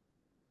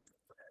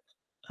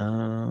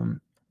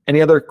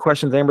 Any other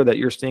questions, Amber, that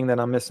you're seeing that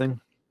I'm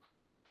missing?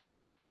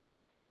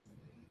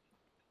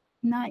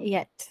 Not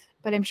yet,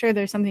 but I'm sure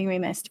there's something we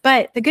missed.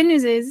 But the good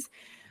news is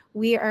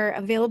we are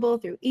available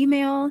through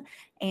email,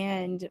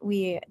 and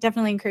we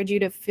definitely encourage you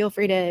to feel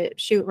free to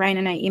shoot Ryan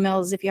and I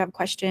emails if you have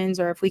questions,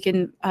 or if we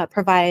can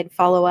provide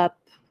follow-up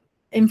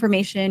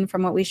information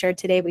from what we shared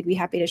today, we'd be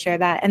happy to share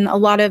that. And a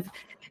lot of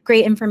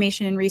great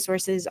information and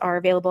resources are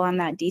available on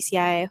that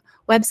DCI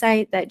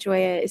website that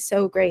Joya is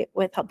so great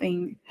with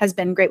helping, has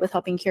been great with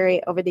helping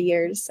curate over the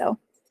years. So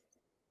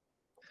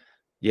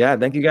yeah,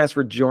 thank you guys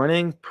for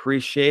joining.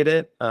 Appreciate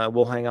it.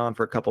 We'll hang on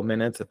for a couple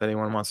minutes. If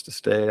anyone wants to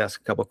stay, ask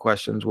a couple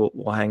questions,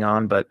 we'll hang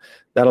on, but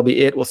that'll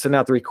be it. We'll send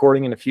out the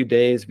recording in a few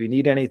days. If you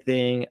need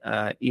anything,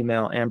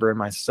 email Amber and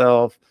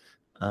myself.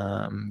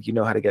 You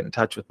know how to get in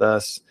touch with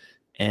us,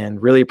 and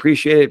really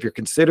appreciate it. If you're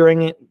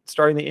considering it,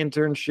 starting the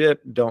internship,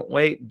 don't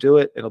wait, do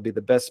it. It'll be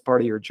the best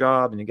part of your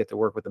job, and you get to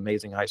work with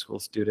amazing high school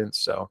students.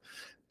 So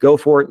go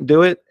for it and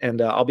do it.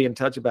 And I'll be in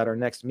touch about our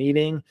next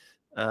meeting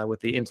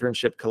with the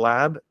internship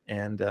collab,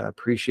 and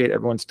appreciate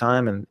everyone's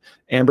time. And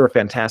Amber,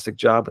 fantastic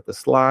job with the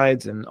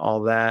slides and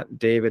all that.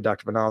 David,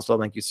 Dr. Vanalsol,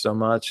 thank you so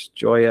much.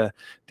 Joya,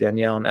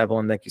 Danielle, and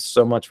Evelyn, thank you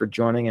so much for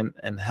joining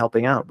and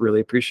helping out. Really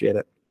appreciate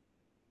it.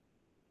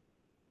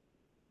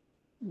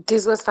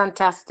 This was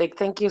fantastic.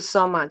 Thank you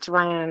so much,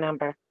 Ryan and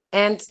Amber,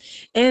 and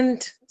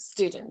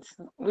students.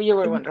 You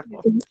were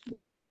wonderful.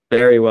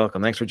 Very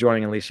welcome. Thanks for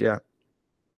joining, Alicia.